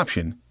this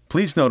option,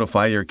 please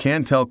notify your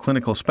Cantel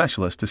clinical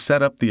specialist to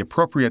set up the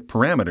appropriate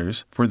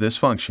parameters for this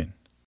function.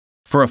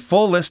 For a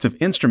full list of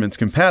instruments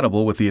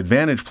compatible with the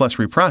ADVANTAGE PLUS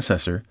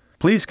Reprocessor,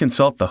 please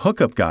consult the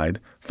hookup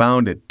guide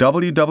found at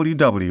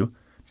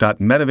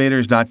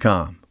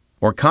www.medivators.com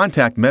or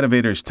contact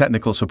Medivators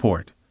Technical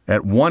Support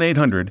at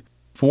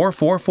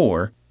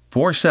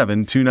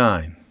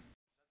 1-800-444-4729.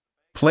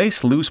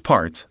 Place loose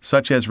parts,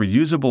 such as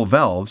reusable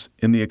valves,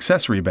 in the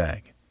accessory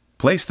bag.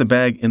 Place the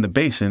bag in the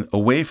basin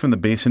away from the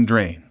basin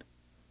drain.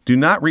 Do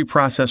not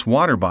reprocess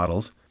water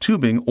bottles,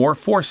 tubing, or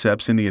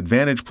forceps in the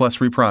ADVANTAGE PLUS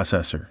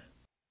Reprocessor.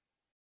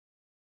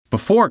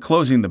 Before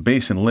closing the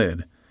basin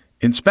lid,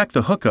 inspect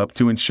the hookup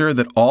to ensure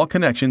that all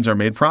connections are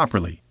made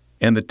properly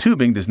and the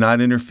tubing does not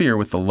interfere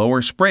with the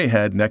lower spray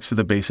head next to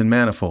the basin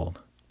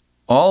manifold.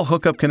 All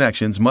hookup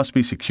connections must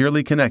be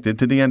securely connected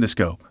to the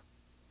endoscope.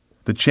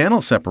 The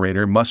channel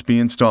separator must be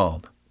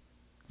installed.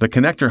 The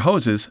connector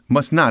hoses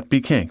must not be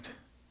kinked.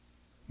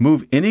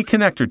 Move any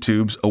connector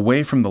tubes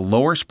away from the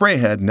lower spray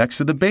head next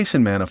to the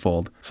basin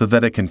manifold so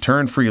that it can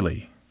turn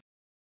freely.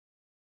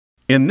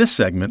 In this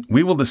segment,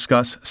 we will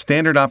discuss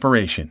standard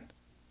operation.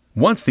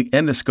 Once the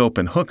endoscope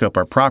and hookup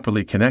are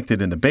properly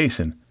connected in the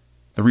basin,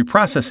 the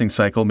reprocessing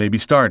cycle may be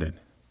started.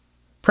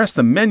 Press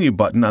the menu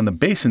button on the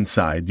basin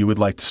side you would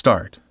like to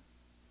start.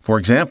 For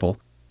example,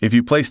 if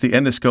you place the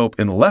endoscope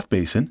in the left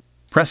basin,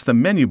 press the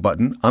menu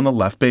button on the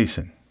left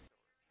basin.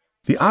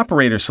 The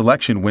operator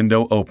selection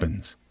window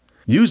opens.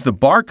 Use the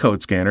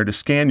barcode scanner to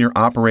scan your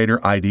operator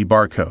ID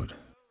barcode.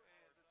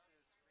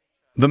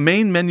 The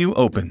main menu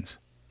opens.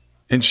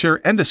 Ensure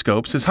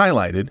Endoscopes is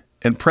highlighted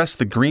and press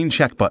the green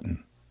check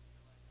button.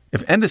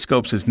 If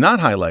Endoscopes is not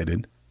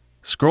highlighted,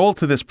 scroll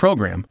to this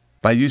program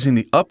by using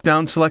the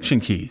up-down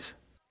selection keys.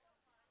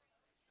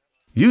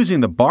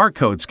 Using the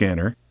barcode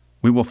scanner,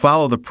 we will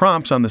follow the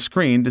prompts on the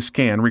screen to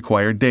scan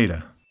required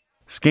data.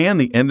 Scan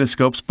the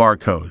endoscope's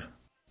barcode.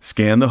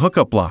 Scan the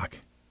hookup block.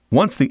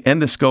 Once the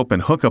endoscope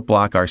and hookup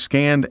block are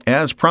scanned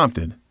as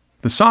prompted,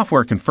 the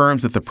software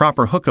confirms that the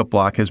proper hookup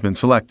block has been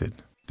selected.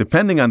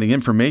 Depending on the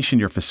information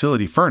your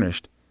facility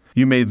furnished,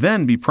 you may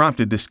then be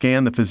prompted to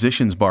scan the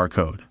physician's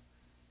barcode.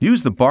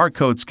 Use the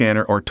barcode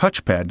scanner or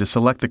touchpad to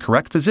select the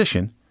correct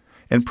physician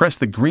and press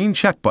the green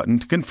check button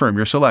to confirm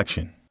your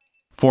selection.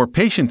 For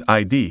patient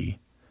ID,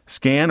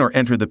 scan or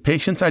enter the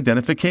patient's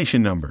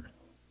identification number.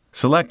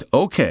 Select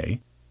OK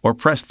or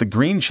press the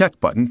green check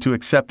button to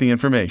accept the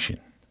information.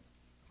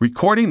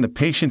 Recording the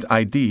patient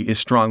ID is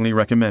strongly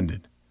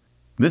recommended.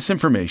 This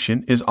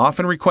information is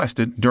often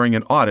requested during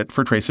an audit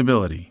for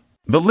traceability.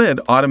 The lid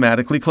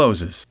automatically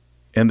closes,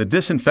 and the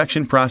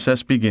disinfection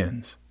process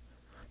begins.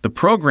 The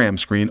program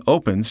screen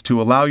opens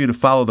to allow you to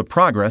follow the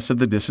progress of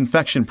the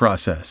disinfection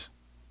process.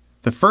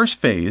 The first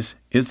phase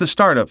is the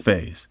startup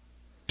phase.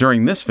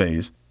 During this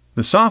phase,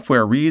 the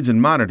software reads and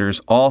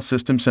monitors all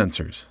system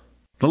sensors.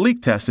 The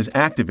leak test is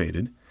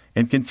activated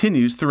and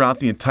continues throughout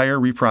the entire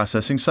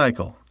reprocessing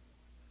cycle.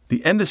 The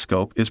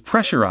endoscope is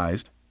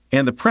pressurized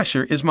and the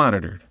pressure is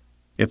monitored.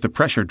 If the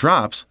pressure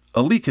drops,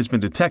 a leak has been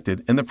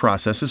detected and the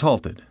process is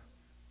halted.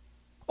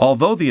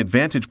 Although the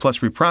ADVANTAGE PLUS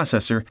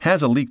Reprocessor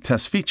has a leak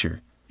test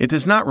feature, it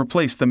does not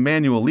replace the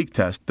manual leak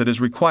test that is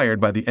required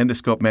by the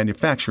endoscope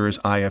manufacturer's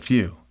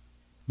IFU.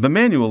 The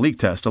manual leak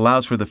test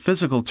allows for the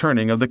physical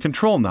turning of the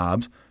control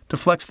knobs to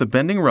flex the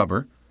bending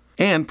rubber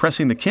and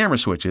pressing the camera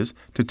switches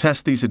to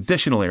test these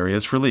additional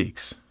areas for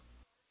leaks.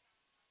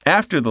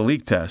 After the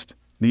leak test,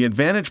 the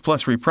ADVANTAGE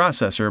PLUS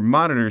Reprocessor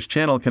monitors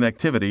channel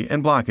connectivity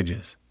and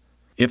blockages.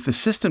 If the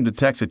system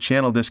detects a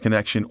channel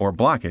disconnection or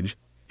blockage,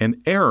 an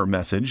error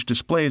message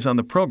displays on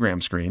the program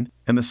screen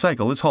and the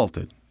cycle is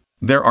halted.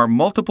 There are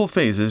multiple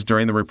phases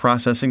during the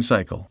reprocessing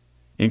cycle,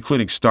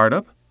 including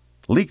startup,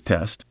 leak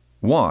test,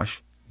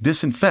 wash,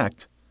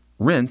 disinfect,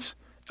 rinse,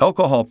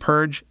 alcohol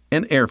purge,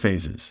 and air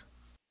phases.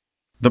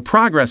 The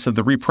progress of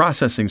the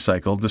reprocessing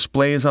cycle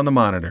displays on the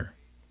monitor.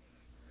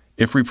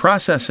 If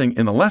reprocessing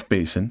in the left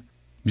basin,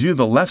 view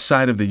the left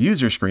side of the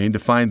user screen to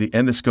find the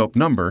endoscope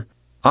number,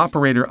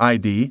 operator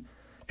ID,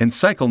 and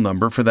cycle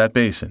number for that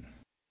basin.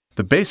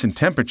 The basin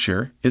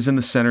temperature is in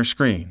the center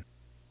screen.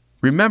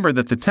 Remember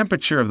that the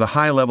temperature of the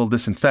high-level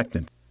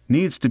disinfectant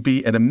needs to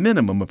be at a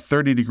minimum of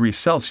 30 degrees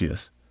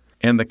Celsius,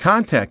 and the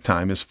contact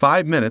time is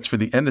 5 minutes for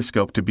the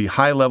endoscope to be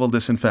high-level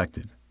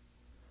disinfected.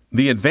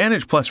 The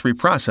ADVANTAGE PLUS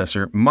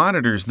Reprocessor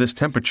monitors this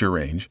temperature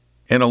range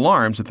and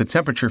alarms if the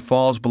temperature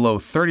falls below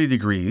 30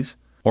 degrees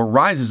or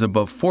rises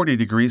above 40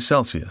 degrees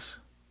Celsius.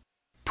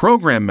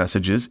 Program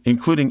messages,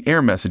 including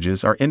error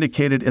messages, are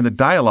indicated in the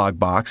dialog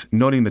box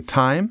noting the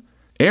time,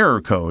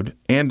 error code,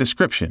 and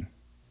description.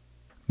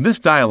 This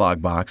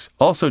dialog box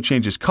also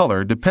changes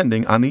color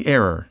depending on the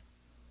error.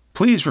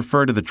 Please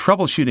refer to the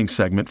troubleshooting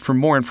segment for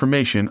more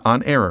information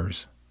on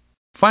errors.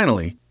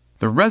 Finally,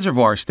 the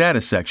reservoir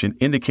status section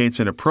indicates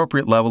an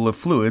appropriate level of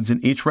fluids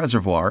in each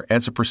reservoir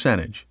as a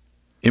percentage.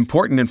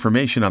 Important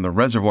information on the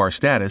reservoir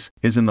status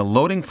is in the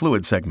loading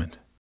fluid segment.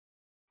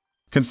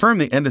 Confirm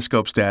the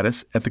endoscope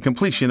status at the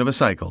completion of a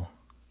cycle.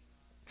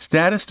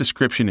 Status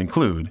description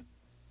include: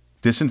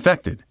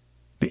 disinfected.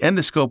 The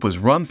endoscope was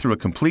run through a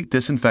complete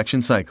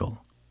disinfection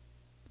cycle.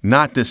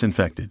 Not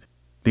disinfected.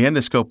 The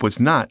endoscope was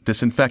not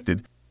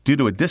disinfected due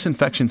to a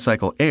disinfection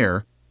cycle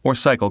error or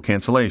cycle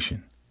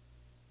cancellation.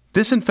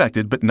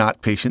 Disinfected but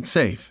not patient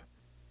safe.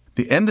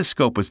 The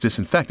endoscope was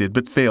disinfected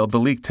but failed the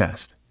leak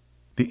test.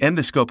 The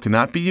endoscope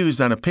cannot be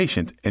used on a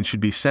patient and should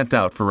be sent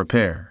out for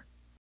repair.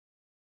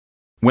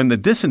 When the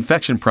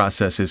disinfection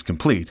process is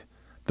complete,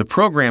 the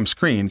program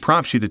screen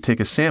prompts you to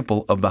take a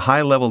sample of the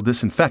high-level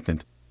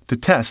disinfectant to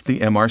test the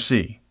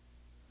MRC.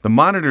 The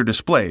monitor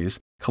displays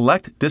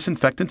collect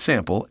disinfectant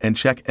sample and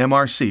check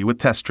MRC with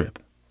test strip.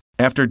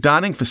 After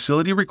donning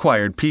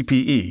facility-required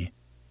PPE,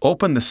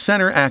 open the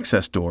center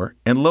access door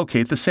and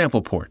locate the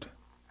sample port.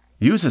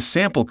 Use a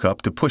sample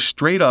cup to push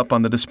straight up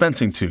on the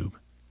dispensing tube.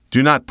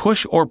 Do not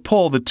push or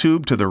pull the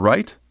tube to the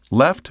right,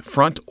 left,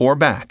 front, or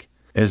back,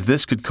 as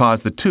this could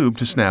cause the tube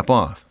to snap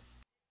off.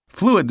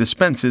 Fluid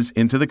dispenses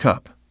into the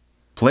cup.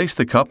 Place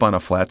the cup on a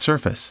flat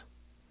surface.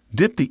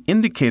 Dip the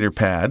indicator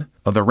pad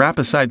of the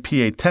Rapicide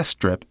PA test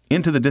strip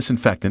into the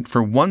disinfectant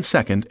for 1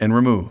 second and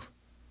remove.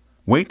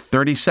 Wait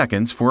 30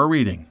 seconds for a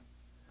reading.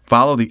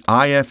 Follow the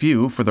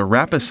IFU for the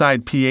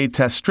Rapicide PA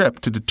test strip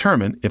to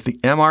determine if the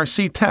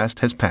MRC test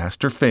has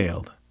passed or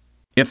failed.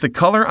 If the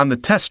color on the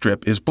test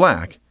strip is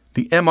black,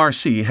 the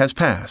MRC has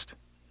passed.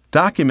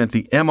 Document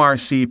the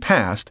MRC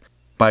passed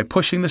by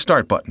pushing the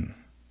Start button.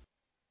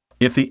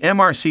 If the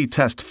MRC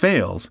test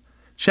fails,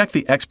 check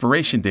the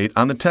expiration date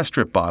on the test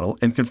strip bottle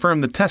and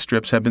confirm the test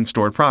strips have been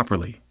stored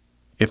properly.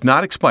 If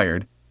not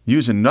expired,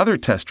 use another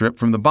test strip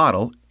from the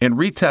bottle and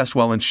retest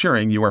while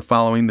ensuring you are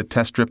following the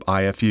test strip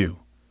IFU.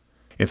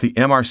 If the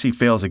MRC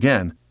fails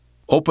again,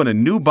 open a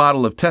new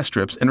bottle of test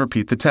strips and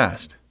repeat the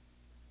test.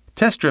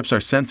 Test strips are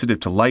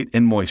sensitive to light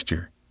and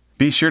moisture.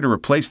 Be sure to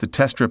replace the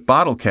test strip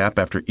bottle cap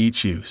after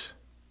each use.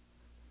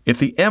 If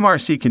the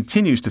MRC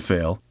continues to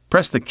fail,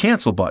 press the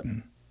Cancel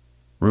button.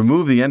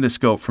 Remove the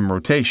endoscope from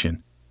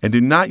rotation and do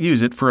not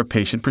use it for a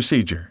patient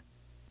procedure.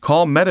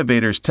 Call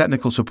Medivator's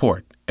technical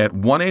support at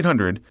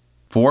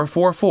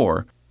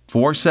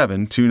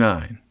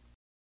 1-800-444-4729.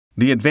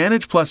 The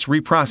ADVANTAGE PLUS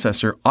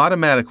Reprocessor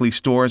automatically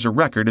stores a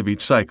record of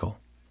each cycle.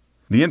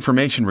 The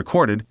information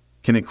recorded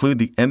can include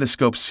the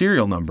endoscope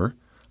serial number,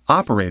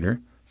 operator,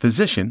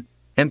 physician,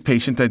 and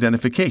patient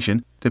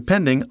identification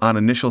depending on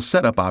initial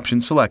setup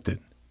option selected.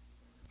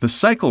 The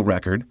cycle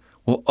record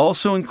will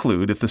also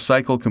include if the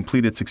cycle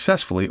completed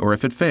successfully or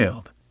if it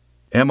failed,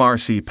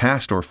 MRC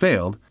passed or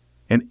failed,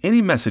 and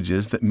any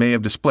messages that may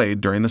have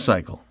displayed during the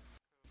cycle.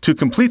 To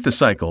complete the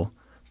cycle,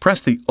 press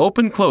the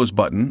Open/Close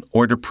button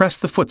or depress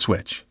the foot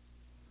switch.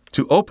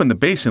 To open the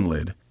basin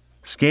lid,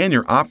 scan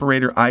your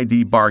operator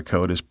ID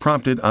barcode as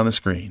prompted on the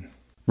screen.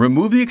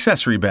 Remove the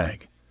accessory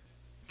bag.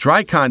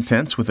 Dry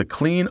contents with a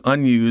clean,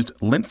 unused,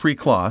 lint-free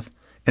cloth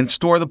and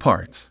store the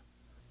parts.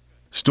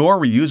 Store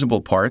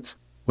reusable parts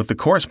with the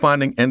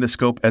corresponding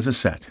endoscope as a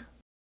set.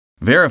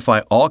 Verify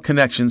all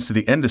connections to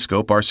the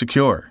endoscope are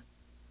secure.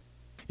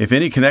 If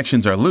any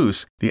connections are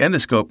loose, the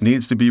endoscope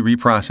needs to be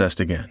reprocessed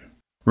again.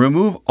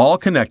 Remove all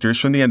connectors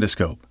from the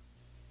endoscope.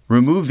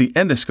 Remove the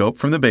endoscope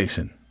from the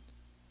basin.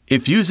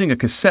 If using a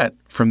cassette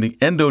from the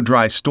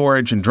EndoDry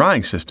storage and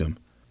drying system,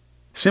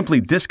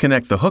 simply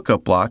disconnect the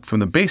hookup block from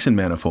the basin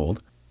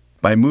manifold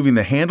by moving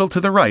the handle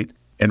to the right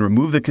and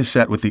remove the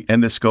cassette with the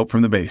endoscope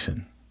from the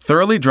basin.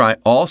 Thoroughly dry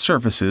all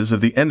surfaces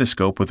of the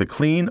endoscope with a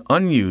clean,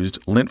 unused,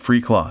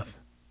 lint-free cloth.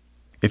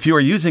 If you are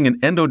using an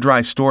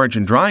EndoDry storage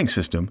and drying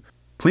system,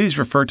 please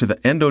refer to the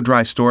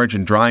EndoDry storage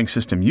and drying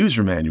system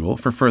user manual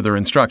for further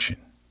instruction.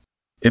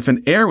 If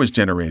an error was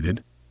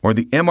generated, or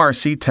the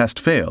MRC test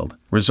failed,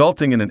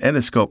 resulting in an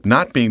endoscope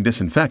not being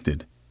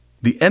disinfected,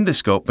 the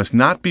endoscope must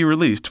not be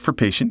released for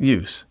patient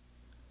use.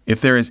 If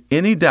there is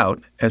any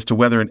doubt as to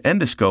whether an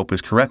endoscope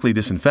is correctly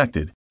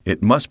disinfected,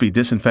 it must be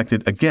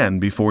disinfected again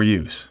before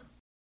use.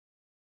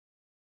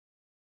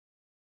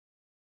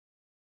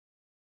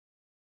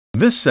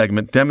 This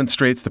segment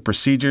demonstrates the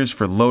procedures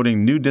for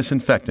loading new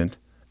disinfectant,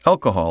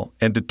 alcohol,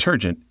 and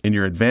detergent in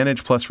your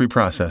ADVANTAGE PLUS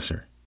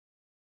Reprocessor.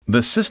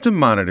 The system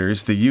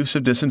monitors the use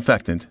of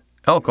disinfectant,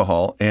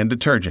 alcohol, and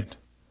detergent.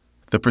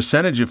 The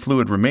percentage of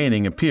fluid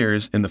remaining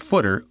appears in the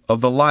footer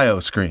of the LIO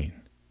screen.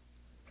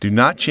 Do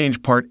not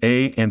change Part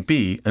A and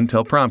B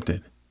until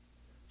prompted.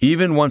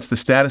 Even once the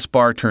status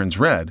bar turns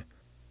red,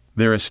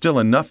 there is still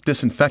enough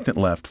disinfectant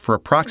left for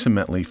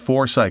approximately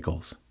 4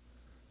 cycles.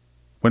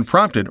 When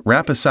prompted,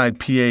 Rapicide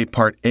PA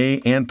Part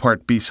A and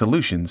Part B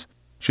solutions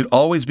should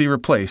always be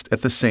replaced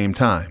at the same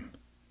time.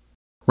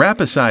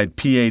 Rapicide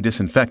PA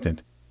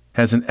disinfectant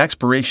has an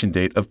expiration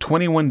date of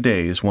 21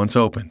 days once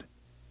opened.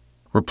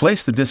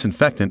 Replace the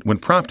disinfectant when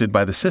prompted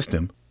by the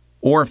system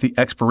or if the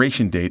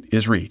expiration date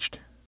is reached.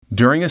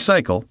 During a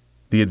cycle,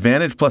 the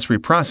ADVANTAGE PLUS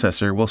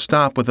Reprocessor will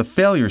stop with a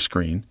failure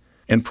screen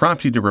and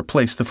prompt you to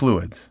replace the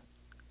fluids.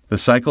 The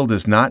cycle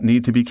does not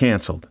need to be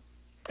canceled.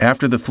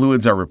 After the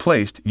fluids are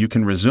replaced, you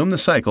can resume the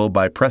cycle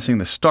by pressing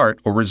the Start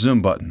or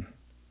Resume button.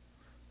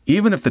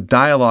 Even if the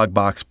dialog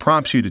box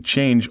prompts you to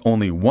change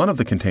only one of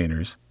the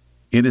containers,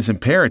 it is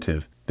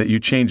imperative that you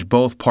change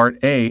both Part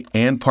A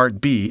and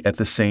Part B at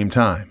the same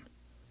time.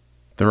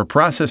 The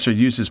reprocessor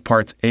uses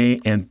Parts A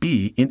and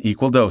B in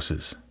equal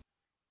doses.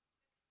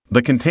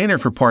 The container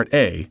for Part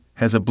A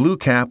has a blue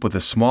cap with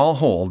a small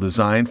hole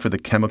designed for the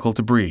chemical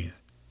to breathe.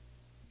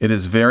 It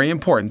is very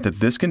important that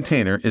this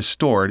container is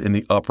stored in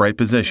the upright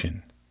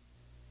position.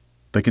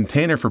 The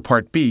container for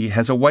Part B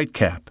has a white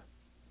cap.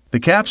 The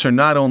caps are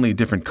not only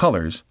different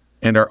colors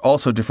and are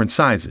also different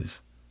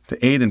sizes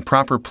to aid in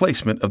proper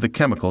placement of the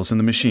chemicals in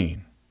the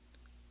machine.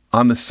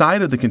 On the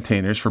side of the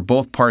containers for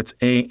both Parts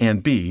A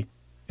and B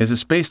is a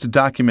space to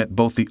document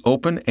both the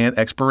open and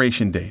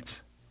expiration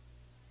dates.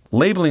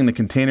 Labeling the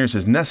containers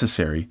is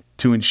necessary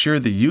to ensure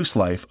the use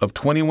life of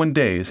 21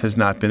 days has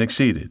not been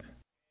exceeded.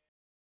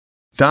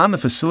 Don the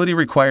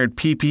facility-required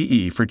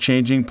PPE for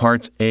changing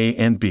Parts A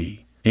and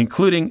B,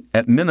 including,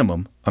 at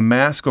minimum, a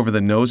mask over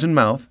the nose and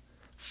mouth,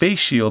 face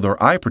shield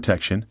or eye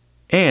protection,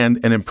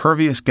 and an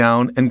impervious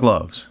gown and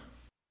gloves.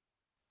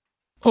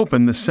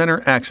 Open the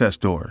center access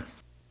door.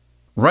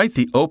 Write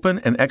the open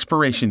and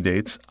expiration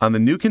dates on the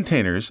new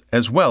containers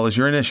as well as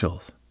your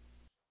initials.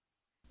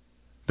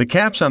 The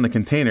caps on the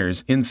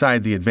containers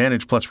inside the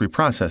ADVANTAGE PLUS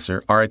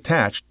Reprocessor are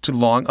attached to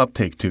long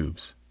uptake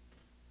tubes.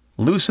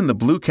 Loosen the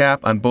blue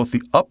cap on both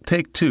the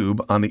uptake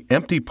tube on the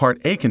empty Part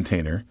A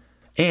container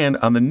and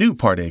on the new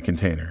Part A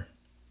container.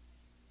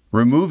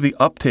 Remove the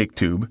uptake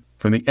tube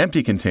from the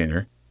empty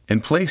container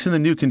and place in the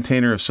new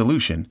container of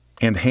solution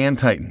and hand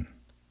tighten.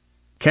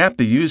 Cap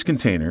the used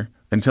container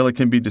until it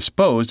can be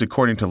disposed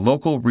according to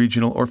local,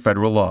 regional, or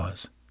federal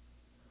laws.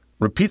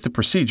 Repeat the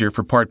procedure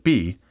for Part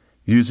B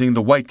using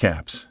the white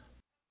caps.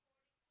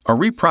 A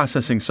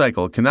reprocessing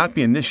cycle cannot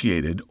be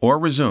initiated or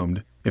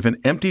resumed if an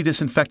empty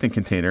disinfectant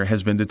container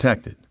has been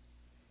detected.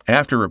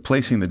 After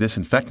replacing the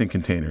disinfectant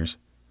containers,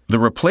 the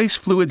Replace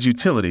Fluids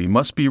utility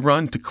must be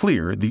run to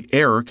clear the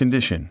error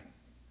condition.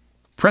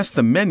 Press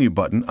the Menu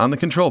button on the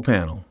control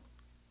panel.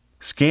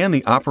 Scan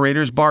the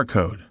operator's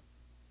barcode.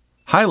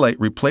 Highlight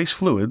Replace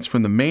Fluids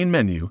from the main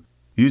menu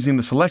using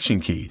the selection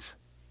keys.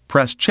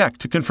 Press Check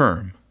to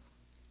confirm.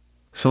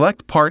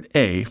 Select Part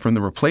A from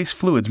the Replace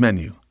Fluids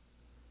menu.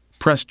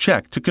 Press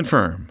Check to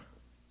confirm.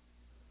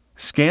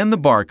 Scan the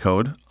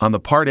barcode on the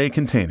Part A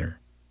container,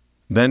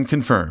 then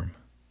confirm.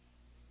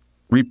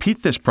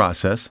 Repeat this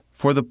process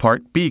for the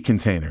Part B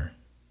container.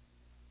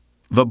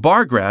 The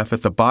bar graph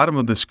at the bottom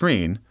of the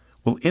screen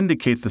will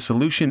indicate the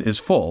solution is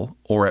full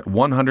or at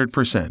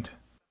 100%.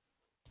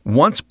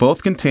 Once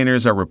both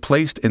containers are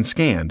replaced and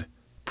scanned,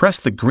 press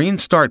the green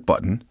Start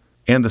button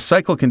and the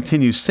cycle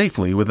continues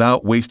safely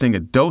without wasting a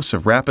dose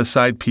of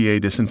Rapicide PA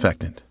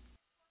disinfectant.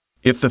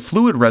 If the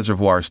fluid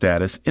reservoir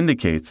status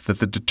indicates that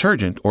the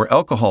detergent or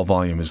alcohol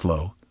volume is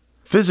low,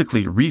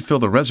 physically refill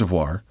the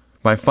reservoir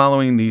by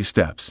following these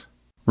steps.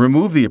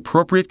 Remove the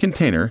appropriate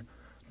container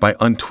by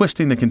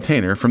untwisting the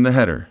container from the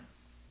header.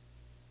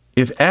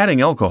 If adding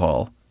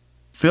alcohol,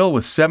 fill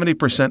with 70%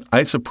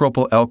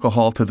 isopropyl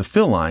alcohol to the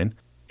fill line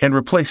and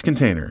replace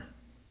container.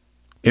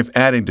 If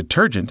adding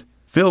detergent,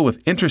 fill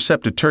with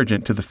Intercept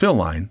detergent to the fill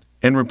line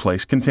and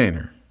replace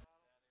container.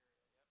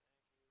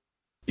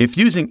 If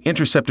using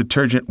Intercept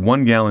detergent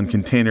 1-gallon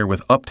container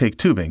with uptake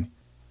tubing,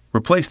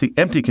 replace the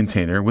empty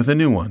container with a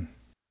new one.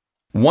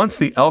 Once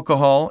the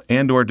alcohol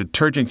and/or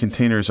detergent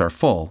containers are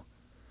full,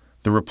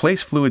 the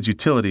Replace Fluids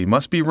utility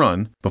must be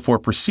run before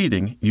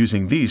proceeding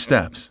using these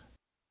steps.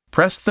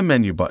 Press the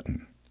Menu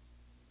button.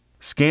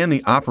 Scan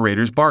the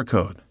operator's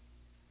barcode.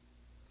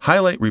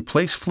 Highlight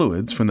Replace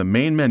Fluids from the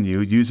main menu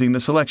using the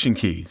selection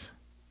keys.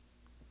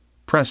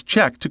 Press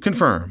Check to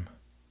confirm.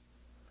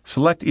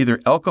 Select either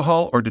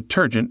alcohol or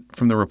detergent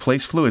from the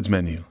Replace Fluids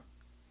menu.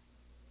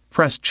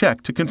 press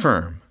Check to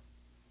confirm.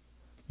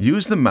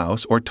 Use the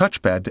mouse or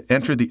touchpad to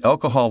enter the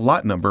alcohol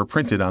lot number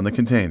printed on the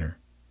container.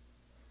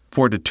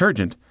 For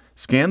detergent,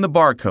 scan the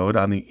barcode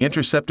on the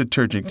Intercept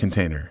detergent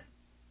container.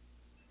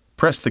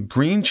 Press the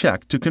green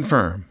check to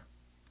confirm.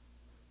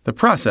 The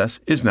process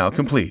is now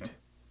complete.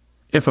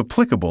 If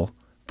applicable,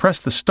 press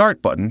the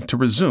Start button to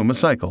resume a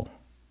cycle.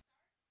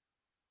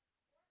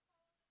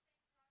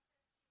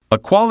 A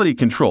quality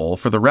control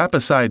for the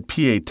Rapicide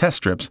PA test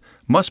strips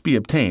must be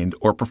obtained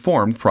or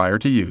performed prior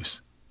to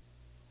use.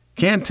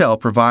 Cantel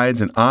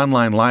provides an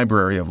online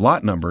library of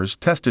lot numbers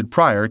tested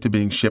prior to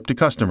being shipped to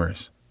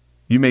customers.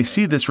 You may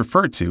see this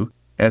referred to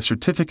as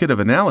Certificate of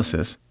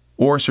Analysis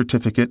or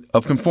Certificate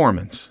of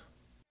Conformance.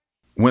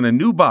 When a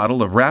new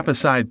bottle of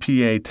Rapicide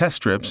PA test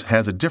strips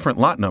has a different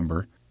lot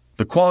number,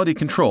 the quality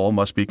control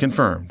must be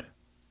confirmed.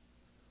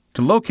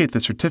 To locate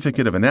the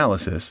Certificate of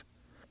Analysis,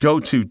 go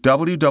to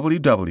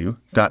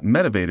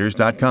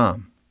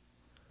www.medivators.com.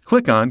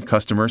 Click on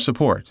Customer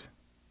Support.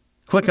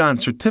 Click on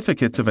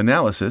Certificates of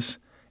Analysis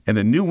and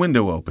a new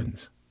window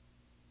opens.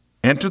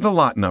 Enter the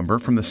lot number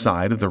from the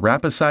side of the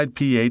Rapicide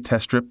PA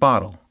test strip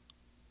bottle.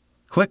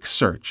 Click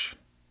Search.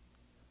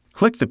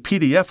 Click the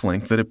PDF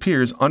link that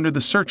appears under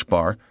the search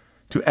bar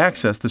to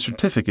access the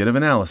Certificate of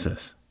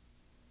Analysis.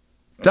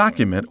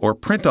 Document or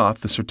print off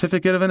the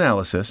Certificate of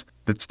Analysis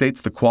that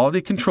states the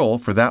quality control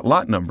for that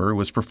lot number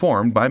was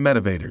performed by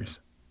Medivators.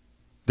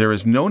 There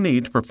is no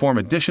need to perform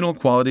additional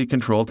quality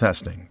control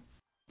testing.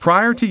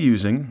 Prior to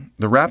using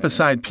the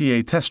Rapicide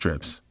PA test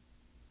strips,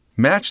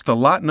 match the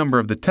lot number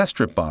of the test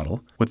strip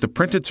bottle with the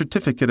printed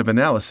Certificate of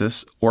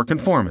Analysis or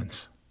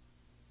Conformance.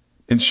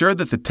 Ensure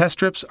that the test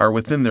strips are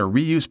within their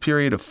reuse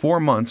period of 4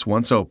 months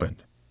once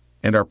opened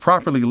and are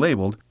properly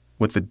labeled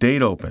with the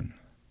date open.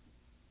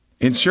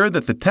 Ensure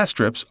that the test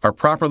strips are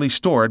properly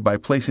stored by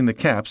placing the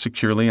cap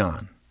securely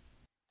on.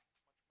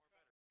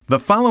 The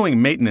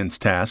following maintenance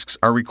tasks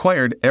are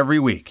required every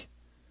week.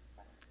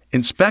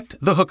 Inspect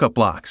the hookup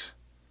blocks.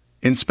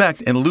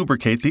 Inspect and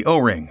lubricate the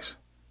O-rings.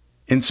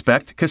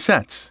 Inspect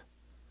cassettes.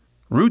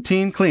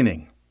 Routine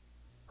cleaning.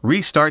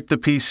 Restart the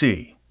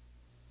PC.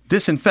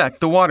 Disinfect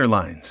the water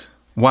lines.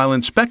 While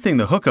inspecting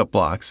the hookup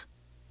blocks,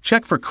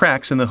 check for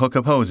cracks in the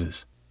hookup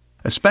hoses,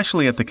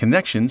 especially at the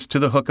connections to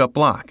the hookup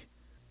block.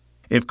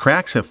 If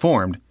cracks have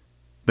formed,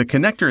 the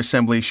connector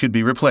assembly should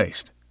be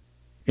replaced.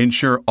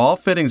 Ensure all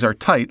fittings are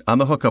tight on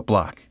the hookup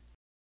block.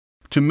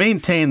 To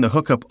maintain the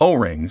hookup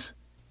O-rings,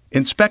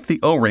 inspect the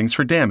O-rings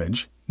for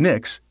damage,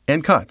 nicks,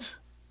 and cuts.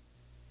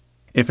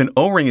 If an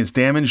O-ring is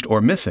damaged or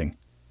missing,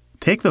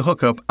 take the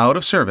hookup out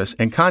of service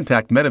and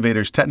contact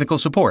Medivators Technical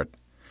Support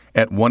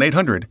at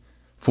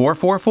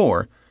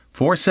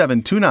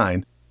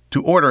 1-800-444-4729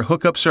 to order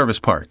hookup service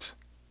parts.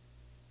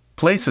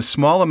 Place a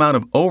small amount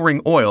of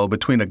O-ring oil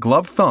between a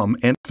gloved thumb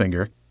and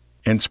finger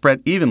and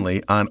spread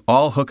evenly on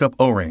all hookup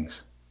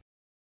O-rings.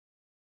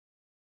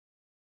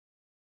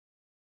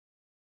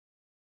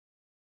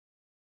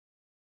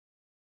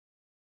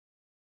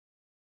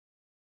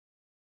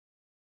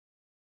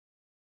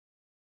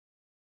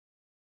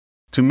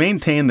 To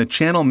maintain the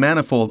channel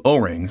manifold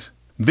O-rings,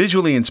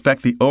 visually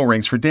inspect the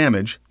O-rings for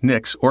damage,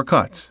 nicks, or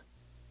cuts.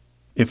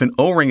 If an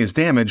O-ring is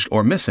damaged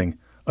or missing,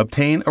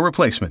 obtain a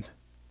replacement.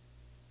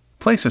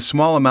 Place a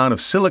small amount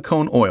of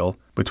silicone oil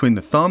between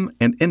the thumb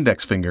and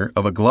index finger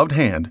of a gloved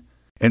hand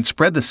and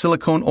spread the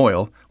silicone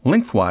oil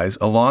lengthwise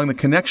along the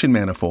connection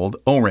manifold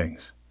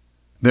O-rings.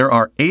 There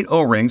are 8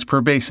 O-rings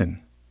per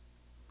basin.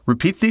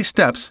 Repeat these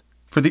steps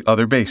for the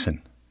other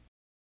basin.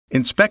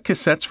 Inspect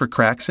cassettes for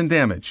cracks and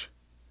damage.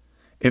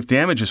 If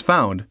damage is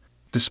found,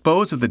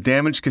 dispose of the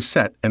damaged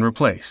cassette and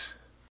replace.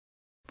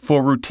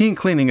 For routine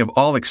cleaning of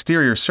all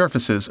exterior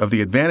surfaces of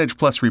the ADVANTAGE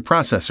PLUS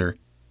Reprocessor,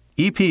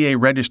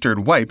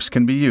 EPA-registered wipes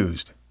can be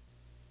used.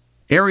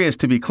 Areas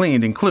to be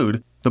cleaned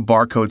include the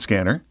barcode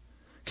scanner,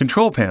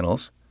 control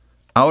panels,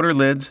 outer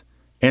lids,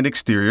 and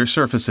exterior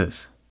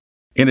surfaces.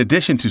 In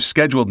addition to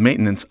scheduled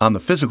maintenance on the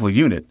physical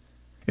unit,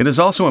 it is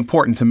also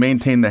important to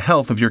maintain the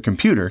health of your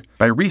computer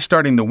by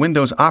restarting the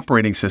Windows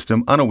operating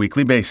system on a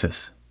weekly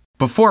basis.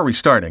 Before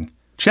restarting,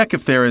 check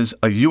if there is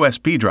a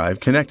USB drive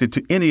connected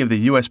to any of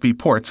the USB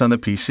ports on the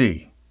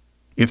PC.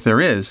 If there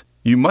is,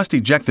 you must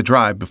eject the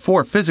drive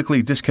before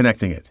physically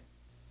disconnecting it.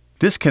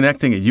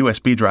 Disconnecting a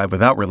USB drive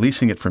without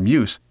releasing it from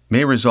use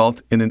may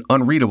result in an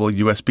unreadable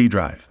USB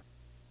drive.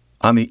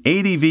 On the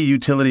ADV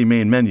Utility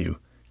main menu,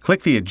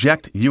 click the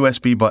Eject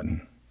USB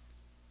button.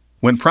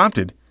 When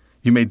prompted,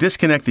 you may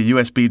disconnect the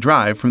USB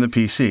drive from the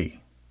PC.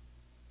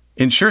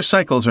 Ensure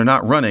cycles are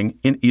not running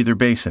in either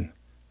basin.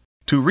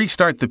 To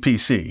restart the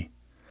PC,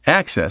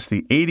 access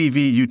the ADV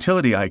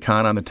Utility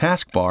icon on the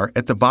taskbar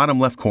at the bottom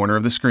left corner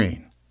of the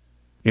screen.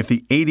 If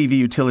the ADV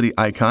Utility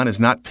icon is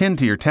not pinned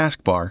to your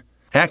taskbar,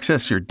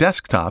 access your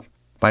desktop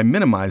by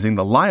minimizing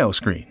the LIO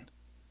screen.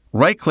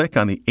 Right-click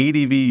on the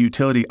ADV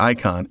Utility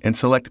icon and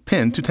select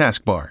Pin to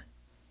Taskbar.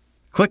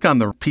 Click on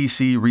the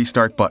PC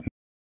Restart button.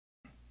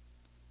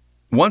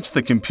 Once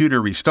the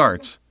computer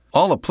restarts,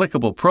 all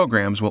applicable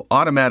programs will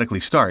automatically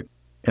start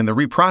and the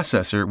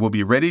reprocessor will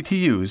be ready to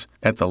use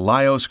at the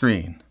LIO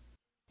screen.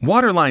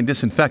 Waterline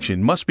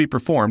disinfection must be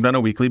performed on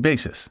a weekly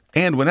basis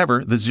and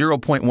whenever the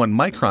 0.1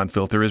 micron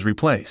filter is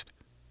replaced.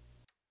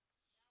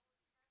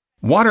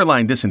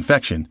 Waterline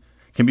disinfection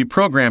can be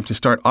programmed to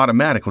start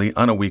automatically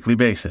on a weekly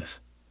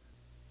basis.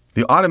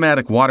 The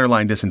automatic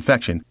waterline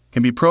disinfection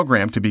can be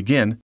programmed to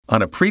begin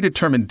on a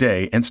predetermined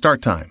day and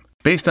start time,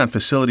 based on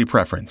facility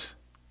preference.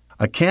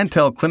 A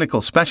Cantel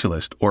clinical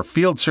specialist or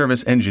field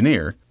service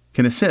engineer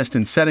can assist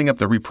in setting up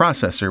the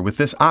reprocessor with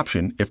this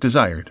option if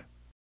desired.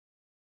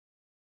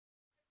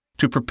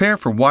 To prepare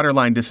for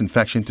waterline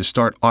disinfection to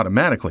start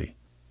automatically,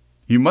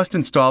 you must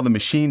install the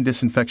machine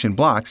disinfection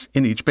blocks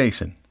in each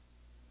basin.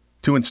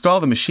 To install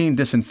the machine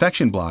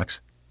disinfection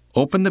blocks,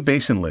 open the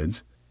basin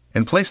lids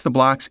and place the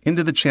blocks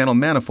into the channel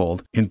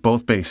manifold in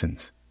both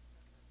basins.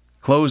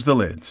 Close the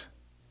lids.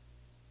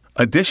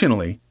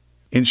 Additionally,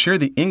 ensure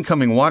the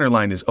incoming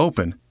waterline is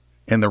open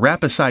and the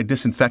Rapicide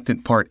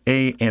disinfectant Part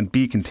A and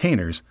B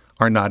containers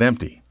are not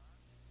empty.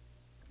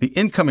 The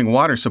incoming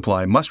water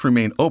supply must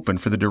remain open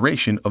for the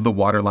duration of the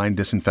waterline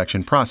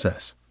disinfection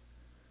process.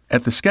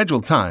 At the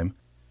scheduled time,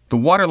 the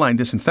waterline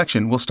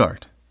disinfection will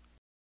start.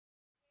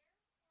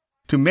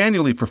 To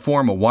manually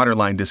perform a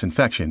waterline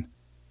disinfection,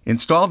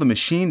 install the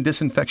machine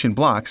disinfection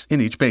blocks in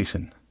each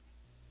basin.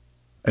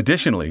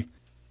 Additionally,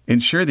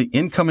 ensure the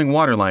incoming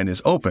waterline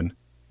is open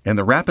and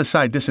the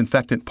Rapicide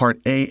disinfectant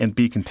Part A and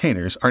B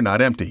containers are not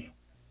empty.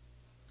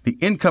 The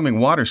incoming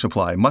water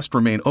supply must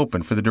remain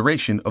open for the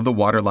duration of the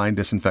waterline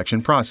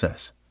disinfection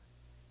process.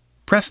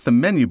 Press the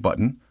menu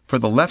button for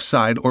the left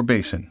side or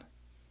basin.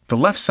 The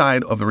left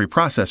side of the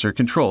reprocessor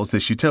controls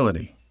this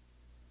utility.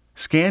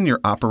 Scan your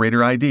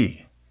operator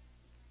ID.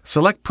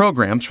 Select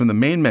Programs from the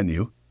main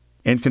menu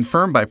and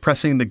confirm by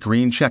pressing the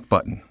green check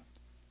button.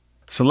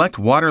 Select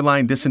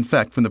Waterline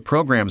Disinfect from the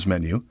Programs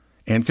menu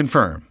and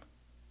confirm.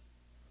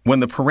 When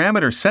the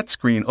parameter set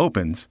screen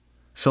opens,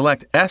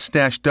 select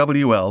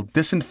S-WL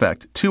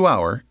Disinfect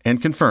 2-hour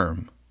and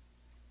confirm.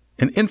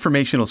 An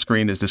informational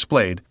screen is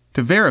displayed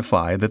to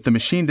verify that the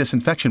machine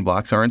disinfection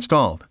blocks are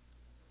installed.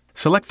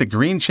 Select the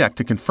green check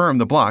to confirm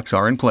the blocks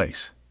are in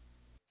place.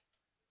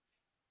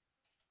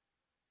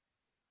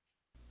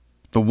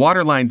 The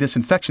waterline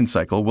disinfection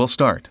cycle will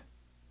start.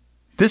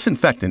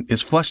 Disinfectant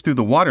is flushed through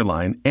the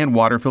waterline and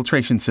water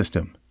filtration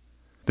system.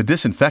 The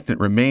disinfectant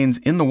remains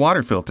in the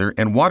water filter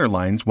and water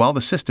lines while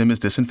the system is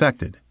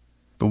disinfected.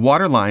 The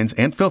water lines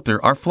and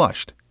filter are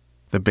flushed,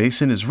 the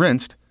basin is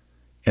rinsed,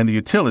 and the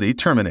utility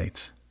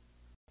terminates.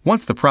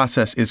 Once the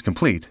process is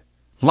complete,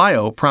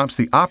 LIO prompts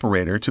the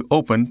operator to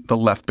open the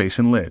left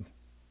basin lid.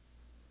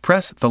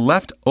 Press the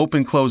left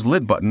Open-Close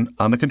Lid button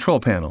on the control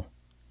panel.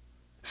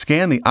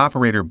 Scan the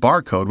operator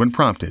barcode when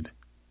prompted.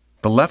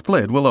 The left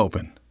lid will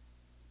open.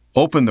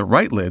 Open the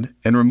right lid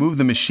and remove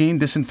the machine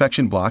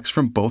disinfection blocks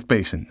from both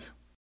basins.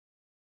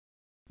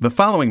 The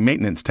following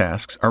maintenance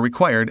tasks are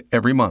required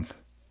every month.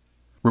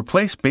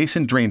 Replace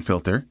basin drain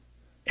filter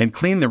and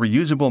clean the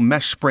reusable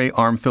mesh spray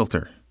arm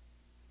filter.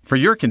 For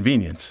your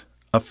convenience,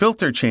 a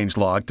filter change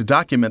log to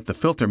document the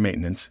filter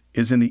maintenance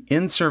is in the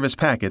in-service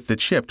packet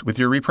that shipped with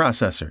your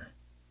reprocessor.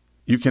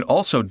 You can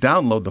also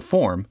download the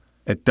form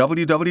at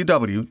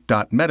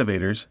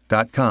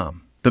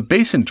www.medivators.com. The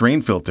basin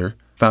drain filter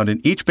found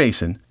in each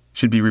basin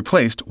should be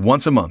replaced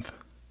once a month.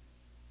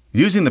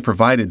 Using the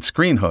provided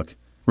screen hook,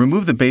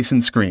 remove the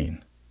basin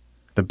screen.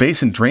 The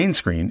basin drain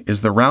screen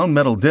is the round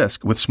metal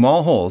disc with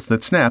small holes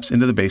that snaps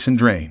into the basin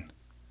drain.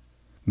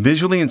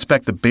 Visually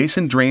inspect the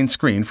basin drain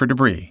screen for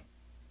debris.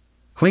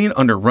 Clean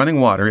under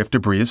running water if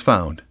debris is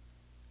found.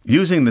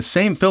 Using the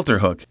same filter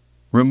hook,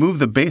 remove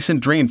the basin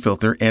drain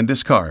filter and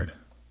discard.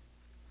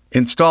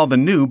 Install the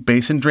new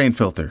basin drain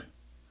filter.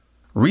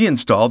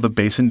 Reinstall the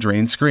basin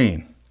drain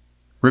screen.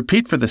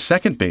 Repeat for the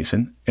second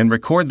basin and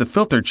record the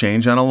filter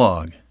change on a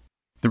log.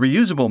 The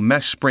reusable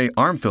mesh spray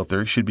arm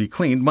filter should be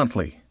cleaned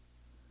monthly.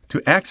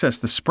 To access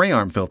the spray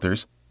arm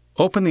filters,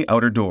 open the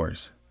outer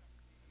doors.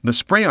 The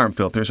spray arm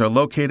filters are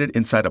located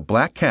inside a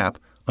black cap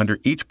under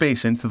each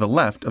basin to the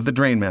left of the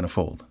drain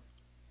manifold.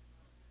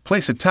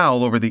 Place a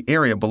towel over the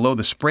area below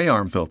the spray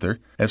arm filter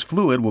as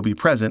fluid will be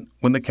present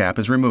when the cap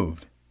is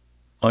removed.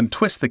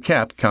 Untwist the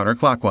cap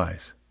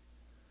counterclockwise.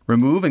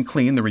 Remove and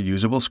clean the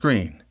reusable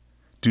screen.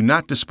 Do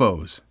not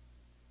dispose.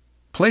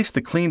 Place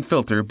the clean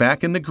filter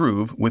back in the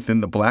groove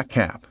within the black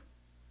cap.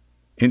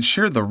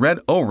 Ensure the red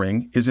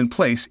O-ring is in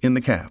place in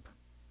the cap.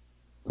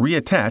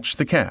 Reattach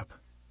the cap.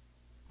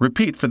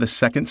 Repeat for the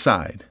second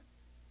side.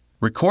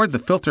 Record the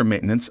filter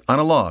maintenance on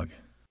a log.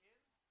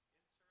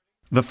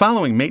 The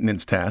following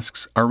maintenance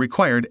tasks are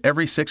required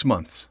every 6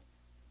 months.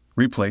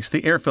 Replace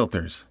the air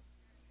filters.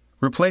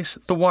 Replace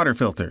the water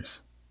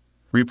filters.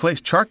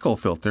 Replace charcoal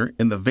filter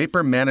in the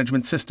vapor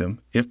management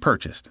system if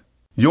purchased.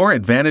 Your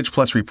ADVANTAGE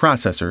PLUS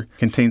Reprocessor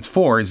contains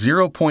 4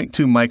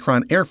 0.2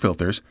 micron air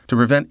filters to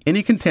prevent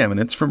any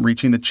contaminants from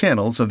reaching the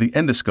channels of the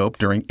endoscope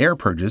during air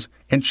purges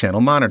and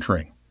channel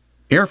monitoring.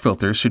 Air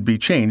filters should be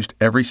changed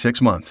every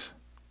 6 months.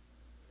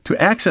 To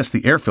access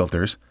the air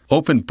filters,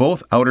 open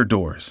both outer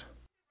doors.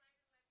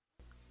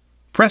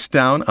 Press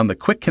down on the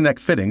Quick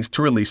Connect fittings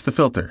to release the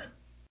filter.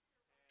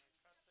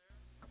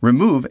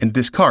 remove and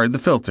discard the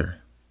filter.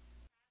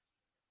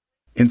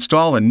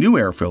 Install a new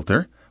air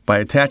filter by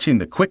attaching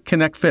the quick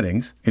connect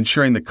fittings,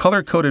 ensuring the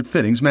color-coded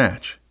fittings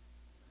match.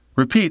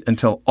 Repeat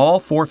until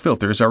all 4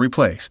 filters are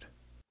replaced.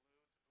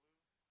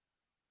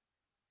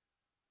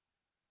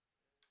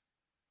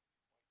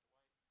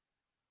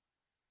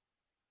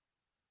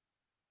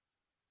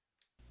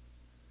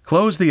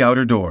 Close the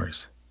outer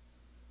doors.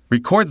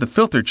 Record the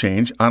filter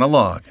change on a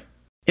log.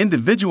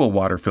 Individual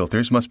water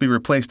filters must be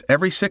replaced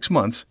every 6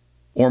 months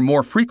or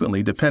more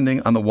frequently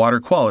depending on the water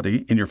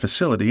quality in your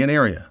facility and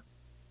area.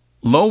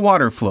 Low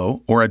water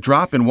flow or a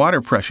drop in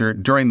water pressure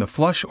during the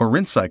flush or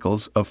rinse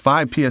cycles of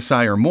 5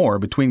 psi or more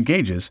between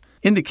gauges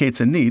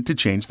indicates a need to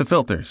change the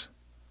filters.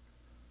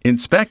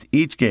 Inspect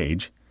each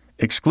gauge,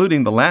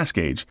 excluding the last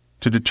gauge,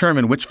 to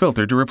determine which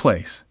filter to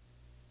replace.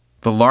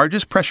 The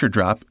largest pressure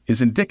drop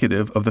is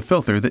indicative of the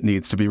filter that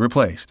needs to be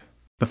replaced.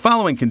 The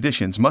following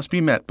conditions must be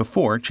met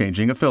before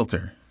changing a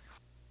filter.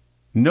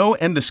 No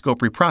endoscope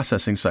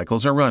reprocessing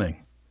cycles are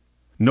running.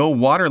 No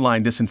water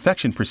line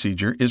disinfection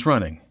procedure is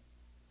running.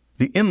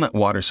 The inlet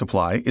water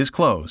supply is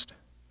closed.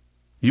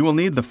 You will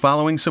need the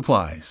following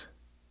supplies: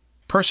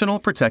 personal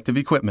protective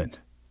equipment,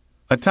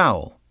 a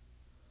towel,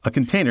 a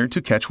container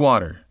to catch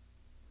water,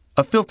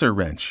 a filter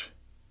wrench,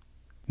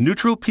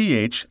 neutral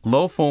pH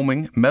low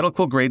foaming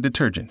medical grade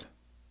detergent,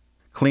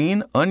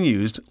 clean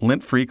unused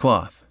lint-free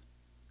cloth,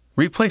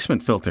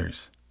 replacement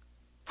filters,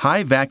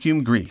 high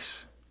vacuum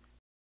grease.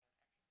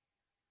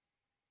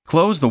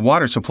 Close the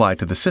water supply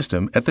to the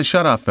system at the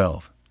shutoff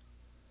valve.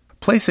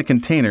 Place a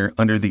container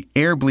under the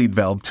air bleed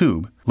valve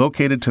tube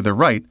located to the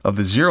right of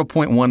the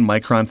 0.1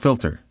 micron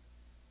filter.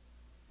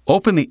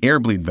 Open the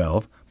air bleed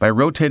valve by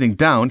rotating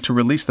down to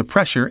release the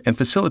pressure and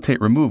facilitate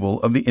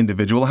removal of the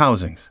individual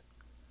housings.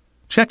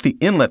 Check the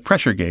inlet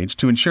pressure gauge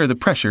to ensure the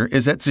pressure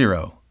is at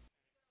 0.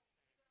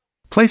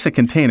 Place a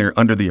container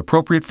under the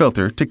appropriate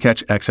filter to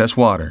catch excess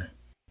water.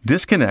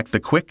 Disconnect the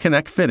quick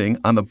connect fitting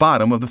on the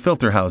bottom of the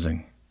filter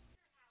housing.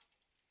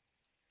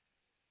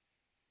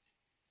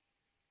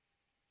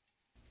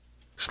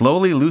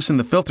 Slowly loosen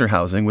the filter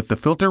housing with the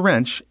filter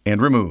wrench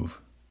and remove.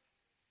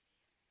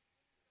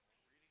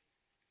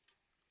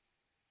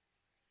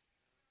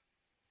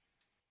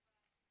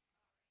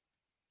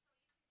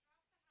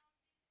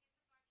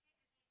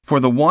 For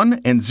the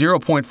 1 and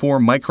 0.4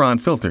 micron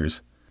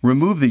filters,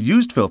 remove the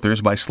used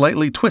filters by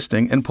slightly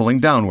twisting and pulling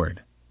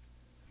downward.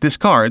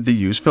 Discard the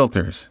used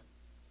filters.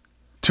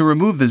 To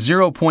remove the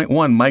 0.1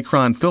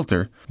 micron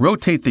filter,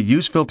 rotate the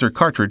used filter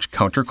cartridge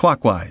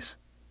counterclockwise.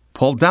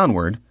 Pull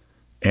downward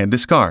and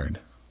discard.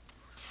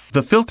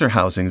 The filter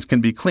housings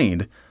can be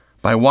cleaned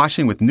by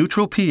washing with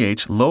neutral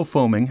pH low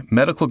foaming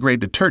medical grade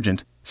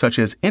detergent such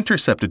as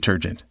Intercept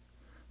detergent.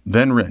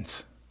 Then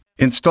rinse.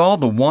 Install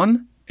the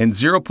 1 and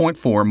 0.4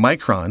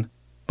 micron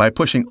by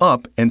pushing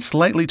up and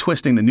slightly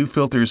twisting the new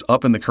filters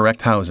up in the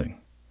correct housing.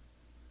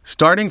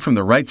 Starting from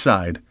the right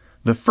side,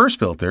 the first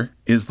filter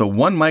is the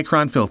 1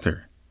 micron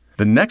filter.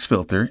 The next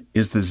filter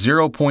is the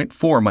 0.4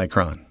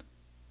 micron.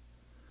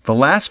 The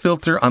last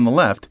filter on the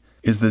left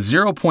is the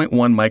 0.1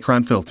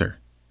 micron filter.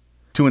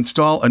 To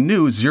install a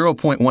new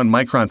 0.1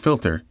 micron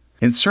filter,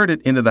 insert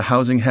it into the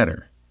housing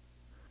header.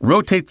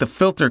 Rotate the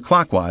filter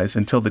clockwise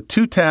until the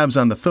 2 tabs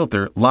on the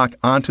filter lock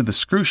onto the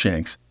screw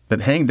shanks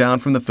that hang down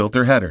from the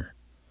filter header.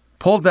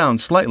 Pull down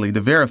slightly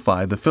to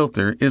verify the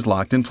filter is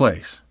locked in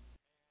place.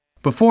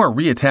 Before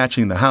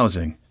reattaching the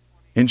housing,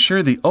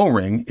 ensure the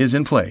O-ring is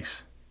in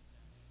place.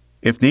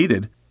 If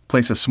needed,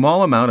 place a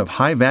small amount of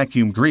high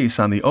vacuum grease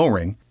on the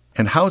O-ring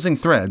and housing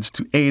threads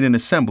to aid in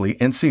assembly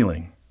and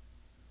sealing.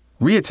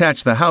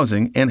 Reattach the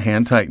housing and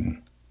hand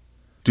tighten.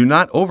 Do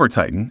not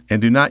over-tighten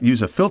and do not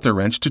use a filter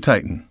wrench to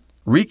tighten.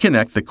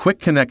 Reconnect the quick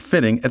connect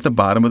fitting at the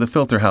bottom of the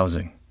filter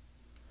housing.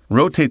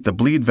 Rotate the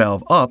bleed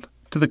valve up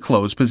to the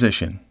closed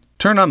position.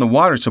 Turn on the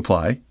water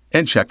supply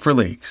and check for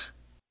leaks.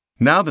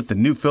 Now that the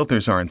new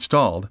filters are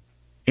installed,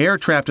 air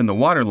trapped in the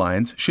water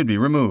lines should be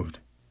removed.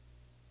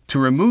 To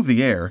remove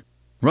the air,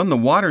 run the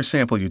water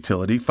sample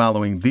utility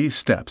following these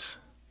steps.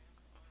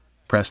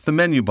 Press the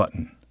menu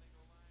button.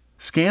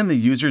 Scan the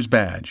user's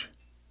badge.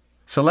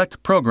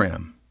 Select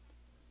Program.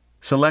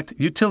 Select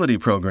Utility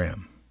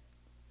Program.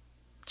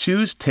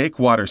 Choose Take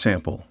Water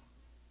Sample.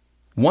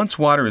 Once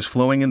water is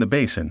flowing in the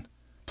basin,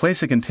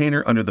 place a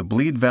container under the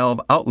bleed valve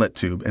outlet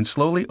tube and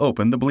slowly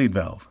open the bleed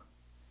valve.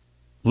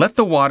 Let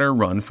the water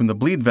run from the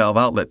bleed valve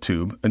outlet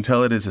tube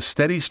until it is a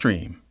steady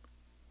stream.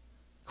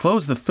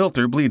 Close the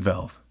filter bleed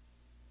valve.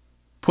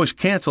 Push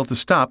Cancel to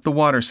stop the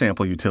water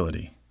sample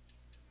utility.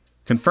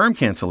 Confirm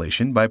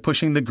cancellation by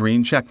pushing the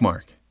green check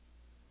mark.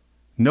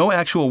 No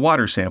actual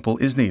water sample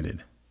is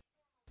needed.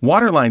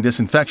 Waterline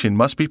disinfection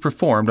must be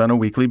performed on a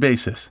weekly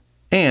basis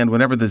and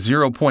whenever the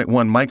 0.1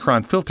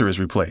 micron filter is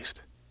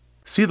replaced.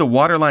 See the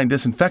waterline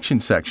disinfection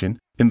section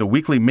in the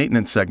weekly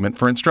maintenance segment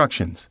for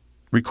instructions.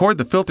 Record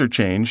the filter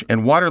change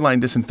and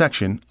waterline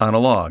disinfection on a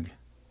log.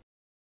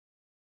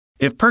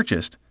 If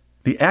purchased,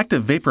 the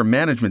active vapor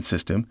management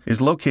system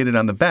is located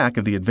on the back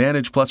of the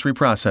ADVANTAGE PLUS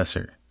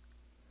Reprocessor.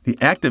 The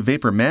active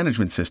vapor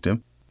management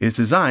system is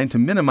designed to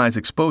minimize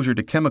exposure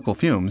to chemical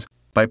fumes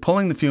by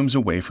pulling the fumes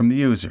away from the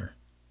user.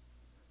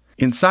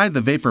 Inside the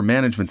vapor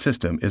management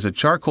system is a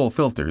charcoal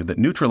filter that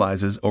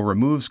neutralizes or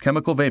removes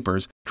chemical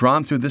vapors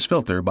drawn through this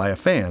filter by a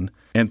fan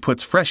and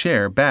puts fresh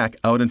air back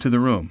out into the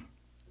room.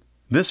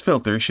 This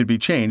filter should be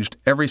changed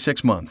every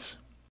 6 months.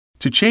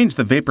 To change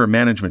the vapor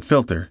management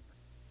filter,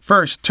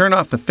 first turn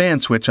off the fan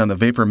switch on the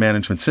vapor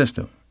management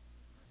system.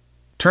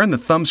 Turn the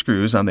thumb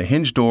screws on the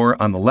hinge door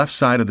on the left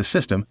side of the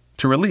system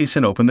to release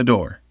and open the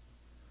door.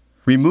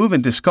 Remove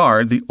and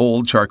discard the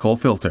old charcoal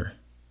filter.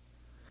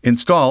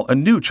 Install a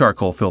new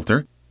charcoal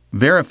filter,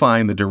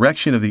 verifying the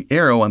direction of the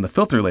arrow on the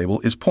filter label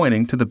is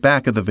pointing to the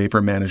back of the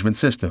vapor management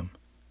system.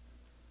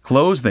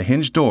 Close the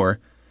hinge door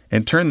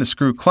and turn the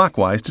screw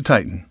clockwise to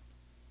tighten.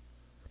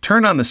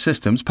 Turn on the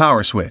system's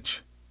power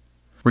switch.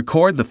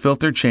 Record the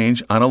filter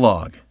change on a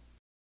log.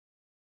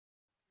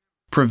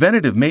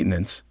 Preventative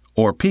maintenance,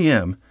 or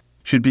PM,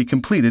 should be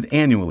completed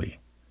annually.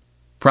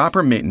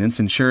 Proper maintenance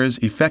ensures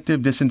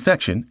effective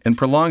disinfection and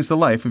prolongs the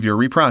life of your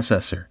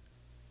reprocessor.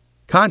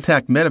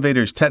 Contact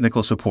Medivator's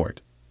technical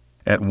support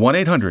at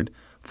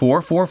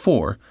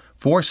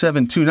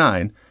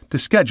 1-800-444-4729 to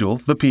schedule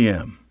the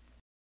PM.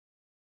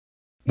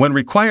 When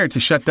required to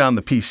shut down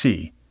the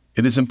PC,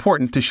 it is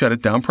important to shut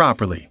it down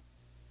properly.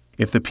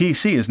 If the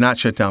PC is not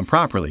shut down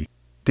properly,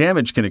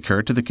 damage can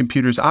occur to the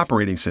computer's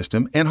operating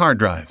system and hard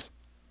drives.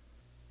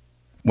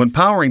 When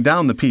powering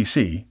down the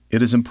PC,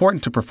 it is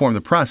important to perform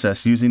the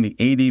process using the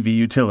ADV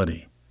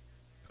utility.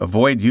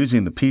 Avoid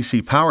using the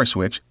PC power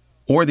switch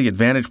or the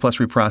ADVANTAGE PLUS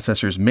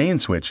Reprocessor's main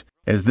switch,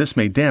 as this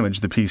may damage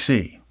the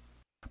PC.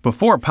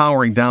 Before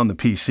powering down the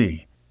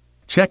PC,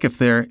 check if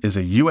there is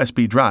a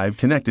USB drive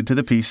connected to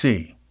the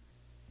PC.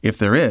 If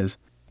there is,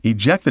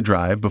 eject the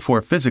drive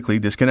before physically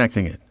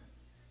disconnecting it.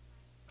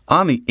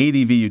 On the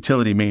ADV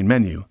utility main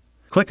menu,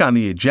 click on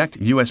the Eject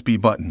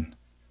USB button.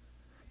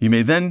 You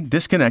may then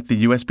disconnect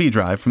the USB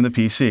drive from the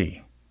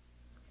PC.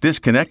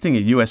 Disconnecting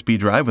a USB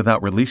drive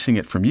without releasing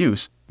it from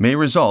use may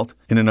result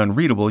in an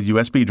unreadable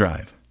USB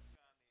drive.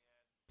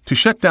 To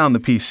shut down the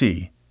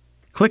PC,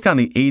 click on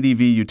the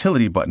ADV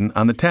utility button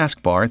on the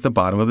taskbar at the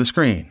bottom of the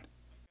screen.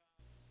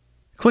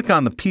 Click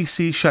on the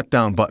PC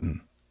shutdown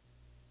button.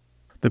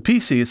 The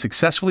PC is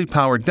successfully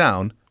powered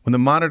down when the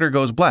monitor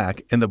goes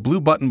black and the blue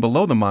button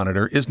below the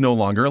monitor is no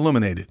longer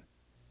illuminated.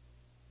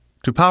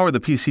 To power the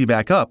PC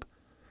back up,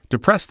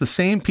 depress the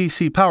same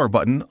PC power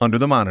button under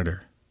the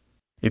monitor.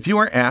 If you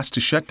are asked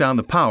to shut down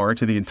the power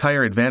to the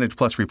entire ADVANTAGE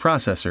PLUS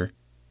reprocessor,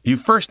 you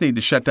first need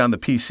to shut down the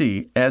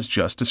PC as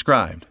just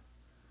described.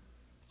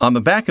 On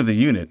the back of the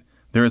unit,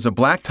 there is a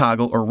black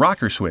toggle or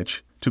rocker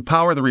switch to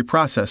power the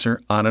reprocessor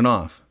on and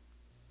off.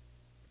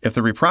 If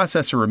the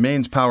reprocessor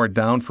remains powered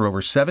down for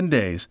over 7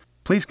 days,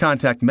 please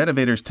contact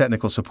Medivator's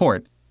technical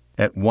support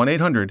at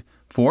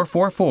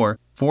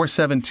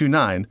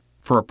 1-800-444-4729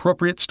 for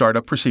appropriate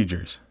startup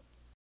procedures.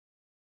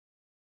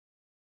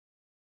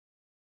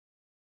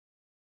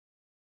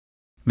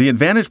 The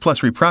ADVANTAGE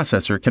PLUS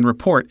reprocessor can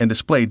report and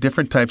display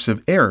different types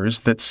of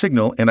errors that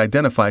signal and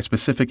identify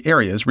specific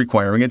areas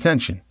requiring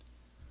attention.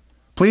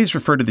 Please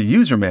refer to the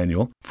user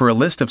manual for a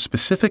list of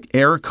specific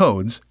error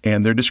codes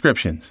and their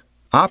descriptions.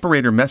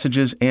 Operator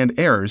messages and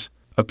errors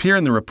appear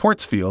in the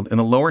Reports field in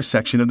the lower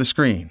section of the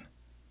screen.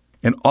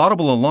 An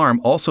audible alarm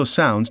also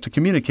sounds to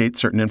communicate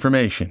certain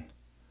information.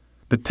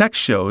 The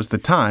text shows the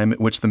time at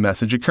which the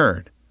message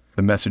occurred,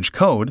 the message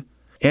code,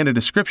 and a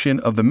description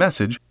of the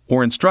message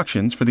or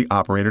instructions for the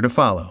operator to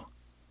follow.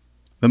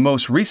 The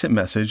most recent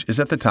message is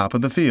at the top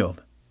of the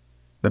field.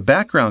 The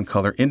background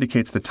color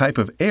indicates the type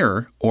of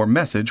error or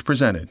message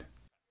presented.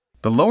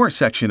 The lower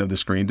section of the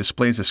screen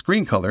displays a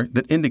screen color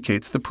that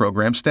indicates the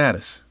program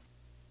status.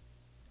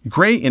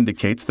 Gray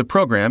indicates the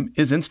program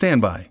is in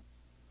standby.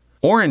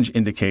 Orange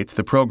indicates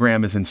the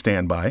program is in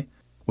standby,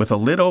 with a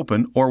lid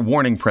open or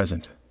warning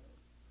present.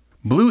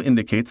 Blue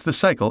indicates the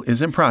cycle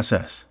is in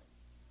process.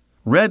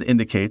 Red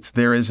indicates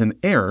there is an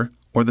error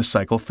or the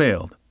cycle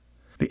failed.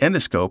 The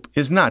endoscope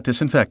is not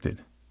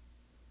disinfected.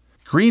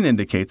 Green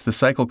indicates the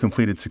cycle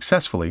completed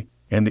successfully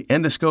and the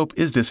endoscope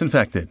is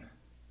disinfected.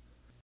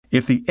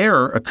 If the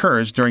error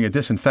occurs during a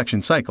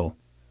disinfection cycle,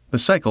 the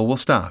cycle will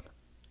stop.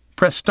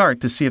 Press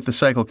Start to see if the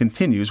cycle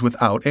continues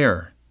without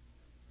error.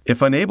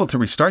 If unable to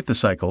restart the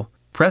cycle,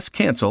 press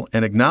Cancel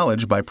and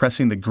acknowledge by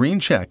pressing the green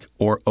check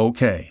or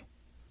OK.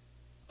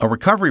 A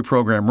recovery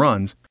program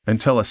runs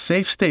until a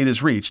safe state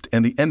is reached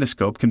and the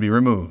endoscope can be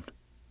removed.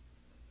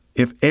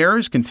 If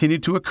errors continue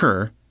to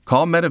occur,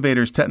 call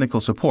Medivator's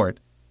technical support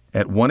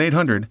at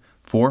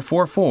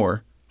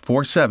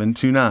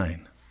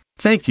 1-800-444-4729.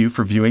 Thank you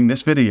for viewing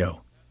this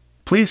video.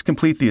 Please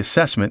complete the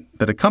assessment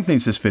that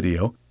accompanies this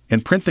video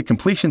and print the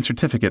completion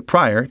certificate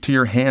prior to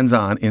your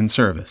hands-on in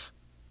service.